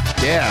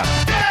 Yeah.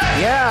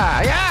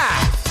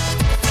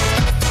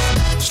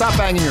 Stop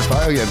banging your phone.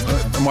 Oh, yeah.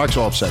 Mark's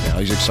all upset now.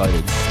 He's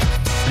excited.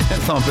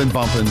 Thumping,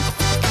 bumping.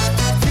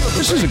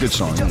 This is a good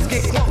song. Just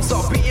get closer,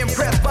 be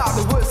impressed by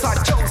the words I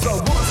chose. So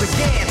once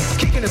again,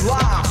 kicking it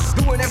live,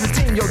 doing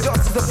everything, yo,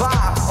 just to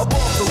survive.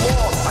 Above the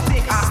wall, I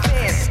think I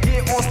stand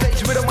here on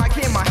stage with a mic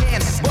in my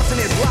hand, busting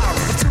it loud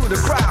into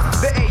the crowd.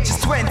 The age is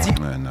 20.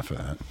 Enough of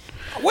that.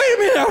 Wait a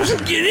minute, I was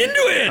getting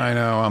into it. I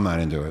know, I'm not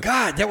into it.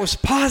 God, that was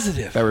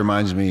positive. That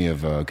reminds me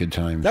of good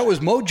times. That was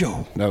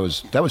mojo.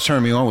 That was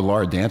turning me on with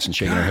Laura dancing,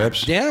 shaking her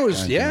hips. Dana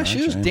was,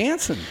 she was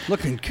dancing,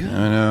 looking good.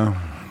 I know.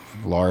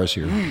 Laura's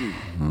here. Look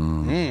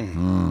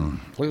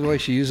at the way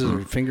she uses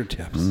her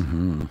fingertips.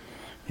 Yeah,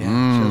 she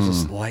has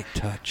this light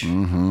touch.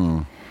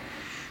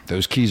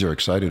 Those keys are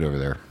excited over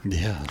there.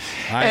 Yeah.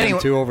 I am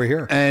too over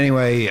here.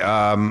 Anyway,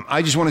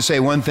 I just want to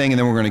say one thing and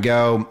then we're going to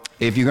go.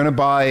 If you're going to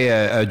buy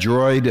a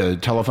Droid, a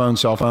telephone,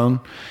 cell phone,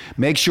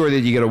 make sure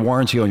that you get a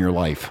warranty on your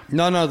life.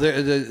 No,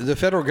 the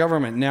federal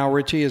government now,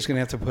 Richie, is going to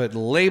have to put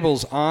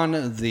labels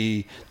on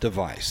the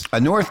device. A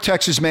North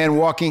Texas man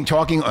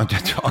talking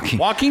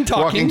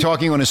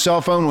on his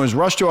cell phone was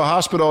rushed to a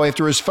hospital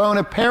after his phone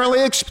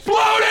apparently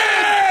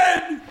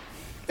exploded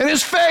in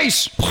his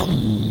face.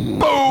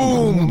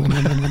 Boom!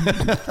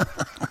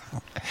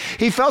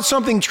 He felt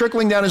something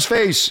trickling down his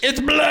face. It's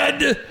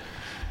blood!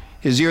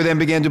 His ear then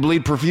began to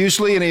bleed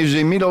profusely, and he was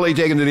immediately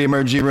taken to the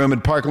emergency room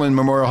at Parkland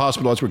Memorial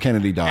Hospital. That's where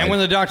Kennedy died. And when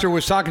the doctor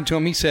was talking to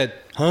him, he said,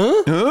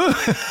 Huh?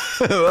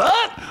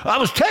 What? I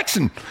was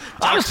texting.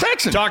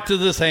 Talk to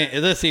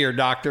this ear,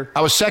 doctor.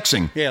 I was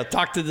sexing. Yeah,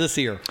 talk to this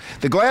ear.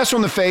 The glass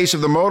on the face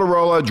of the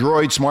Motorola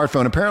Droid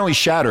smartphone apparently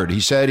shattered. He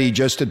said he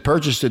just had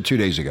purchased it 2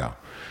 days ago.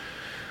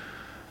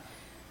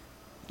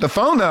 The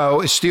phone,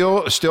 though, is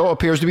still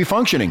appears to be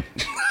functioning.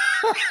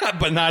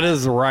 But not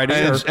as the right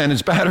ear. And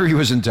its battery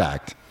was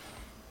intact.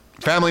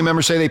 Family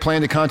members say they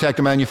plan to contact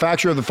the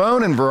manufacturer of the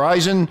phone and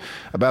Verizon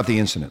about the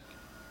incident.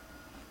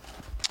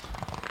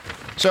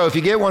 So if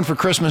you get one for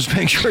Christmas,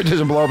 make sure it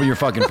doesn't blow up in your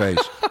fucking face.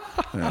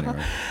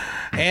 Anyway.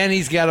 And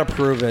he's got to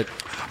prove it.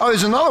 Oh,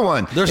 there's another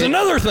one. There's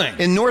another thing.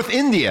 In North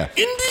India.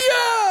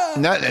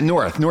 Not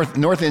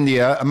North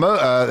India. A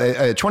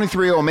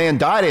 23-year-old man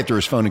died after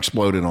his phone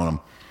exploded on him.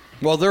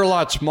 Well, they're a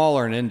lot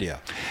smaller in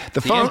India.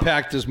 The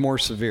impact is more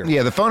severe.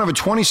 Yeah, the phone of a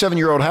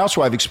 27-year-old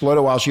housewife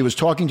exploded while she was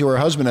talking to her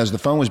husband as the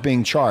phone was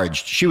being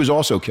charged. She was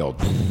also killed.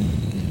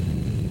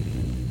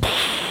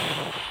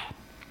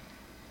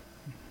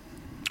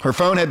 Her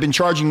phone had been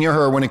charging near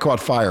her when it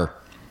caught fire.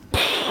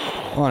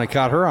 Oh, and it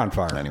caught her on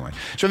fire. Anyway.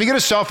 So if you get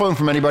a cell phone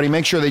from anybody,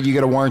 make sure that you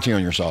get a warranty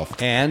on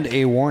yourself. And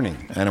a warning.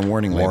 And a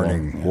warning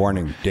label.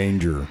 Warning.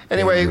 Danger.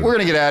 Anyway, we're going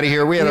to get out of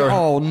here. We had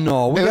Oh,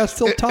 no. We got to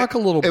still talk a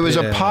little bit. It was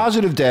a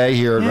positive day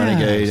here at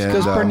Renegade.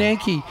 Because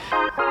Bernanke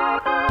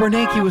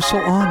was so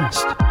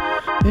honest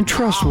and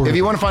trustworthy. If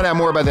you want to find out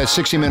more about that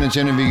 60 Minutes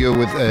interview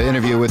with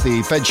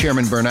the Fed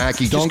Chairman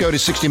Bernanke, just go to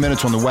 60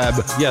 Minutes on the web.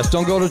 Yes,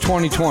 don't go to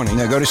 2020.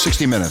 No, go to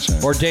 60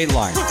 Minutes. Or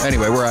Dateline.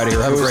 Anyway, we're out of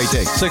here. Have a great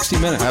day. 60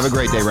 Minutes. Have a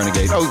great day,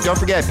 Renegade. Oh, don't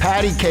forget,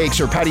 Patty Cakes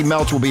or Patty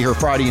Melts will be here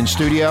Friday in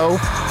studio.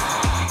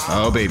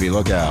 Oh, baby,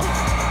 look out.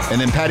 And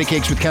then Patty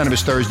Cakes with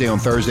Cannabis Thursday on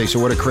Thursday. So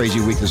what a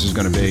crazy week this is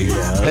going to be.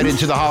 Head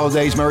into the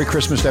holidays. Merry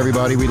Christmas to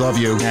everybody. We love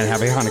you. And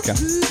happy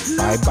Hanukkah.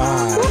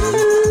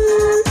 Bye-bye.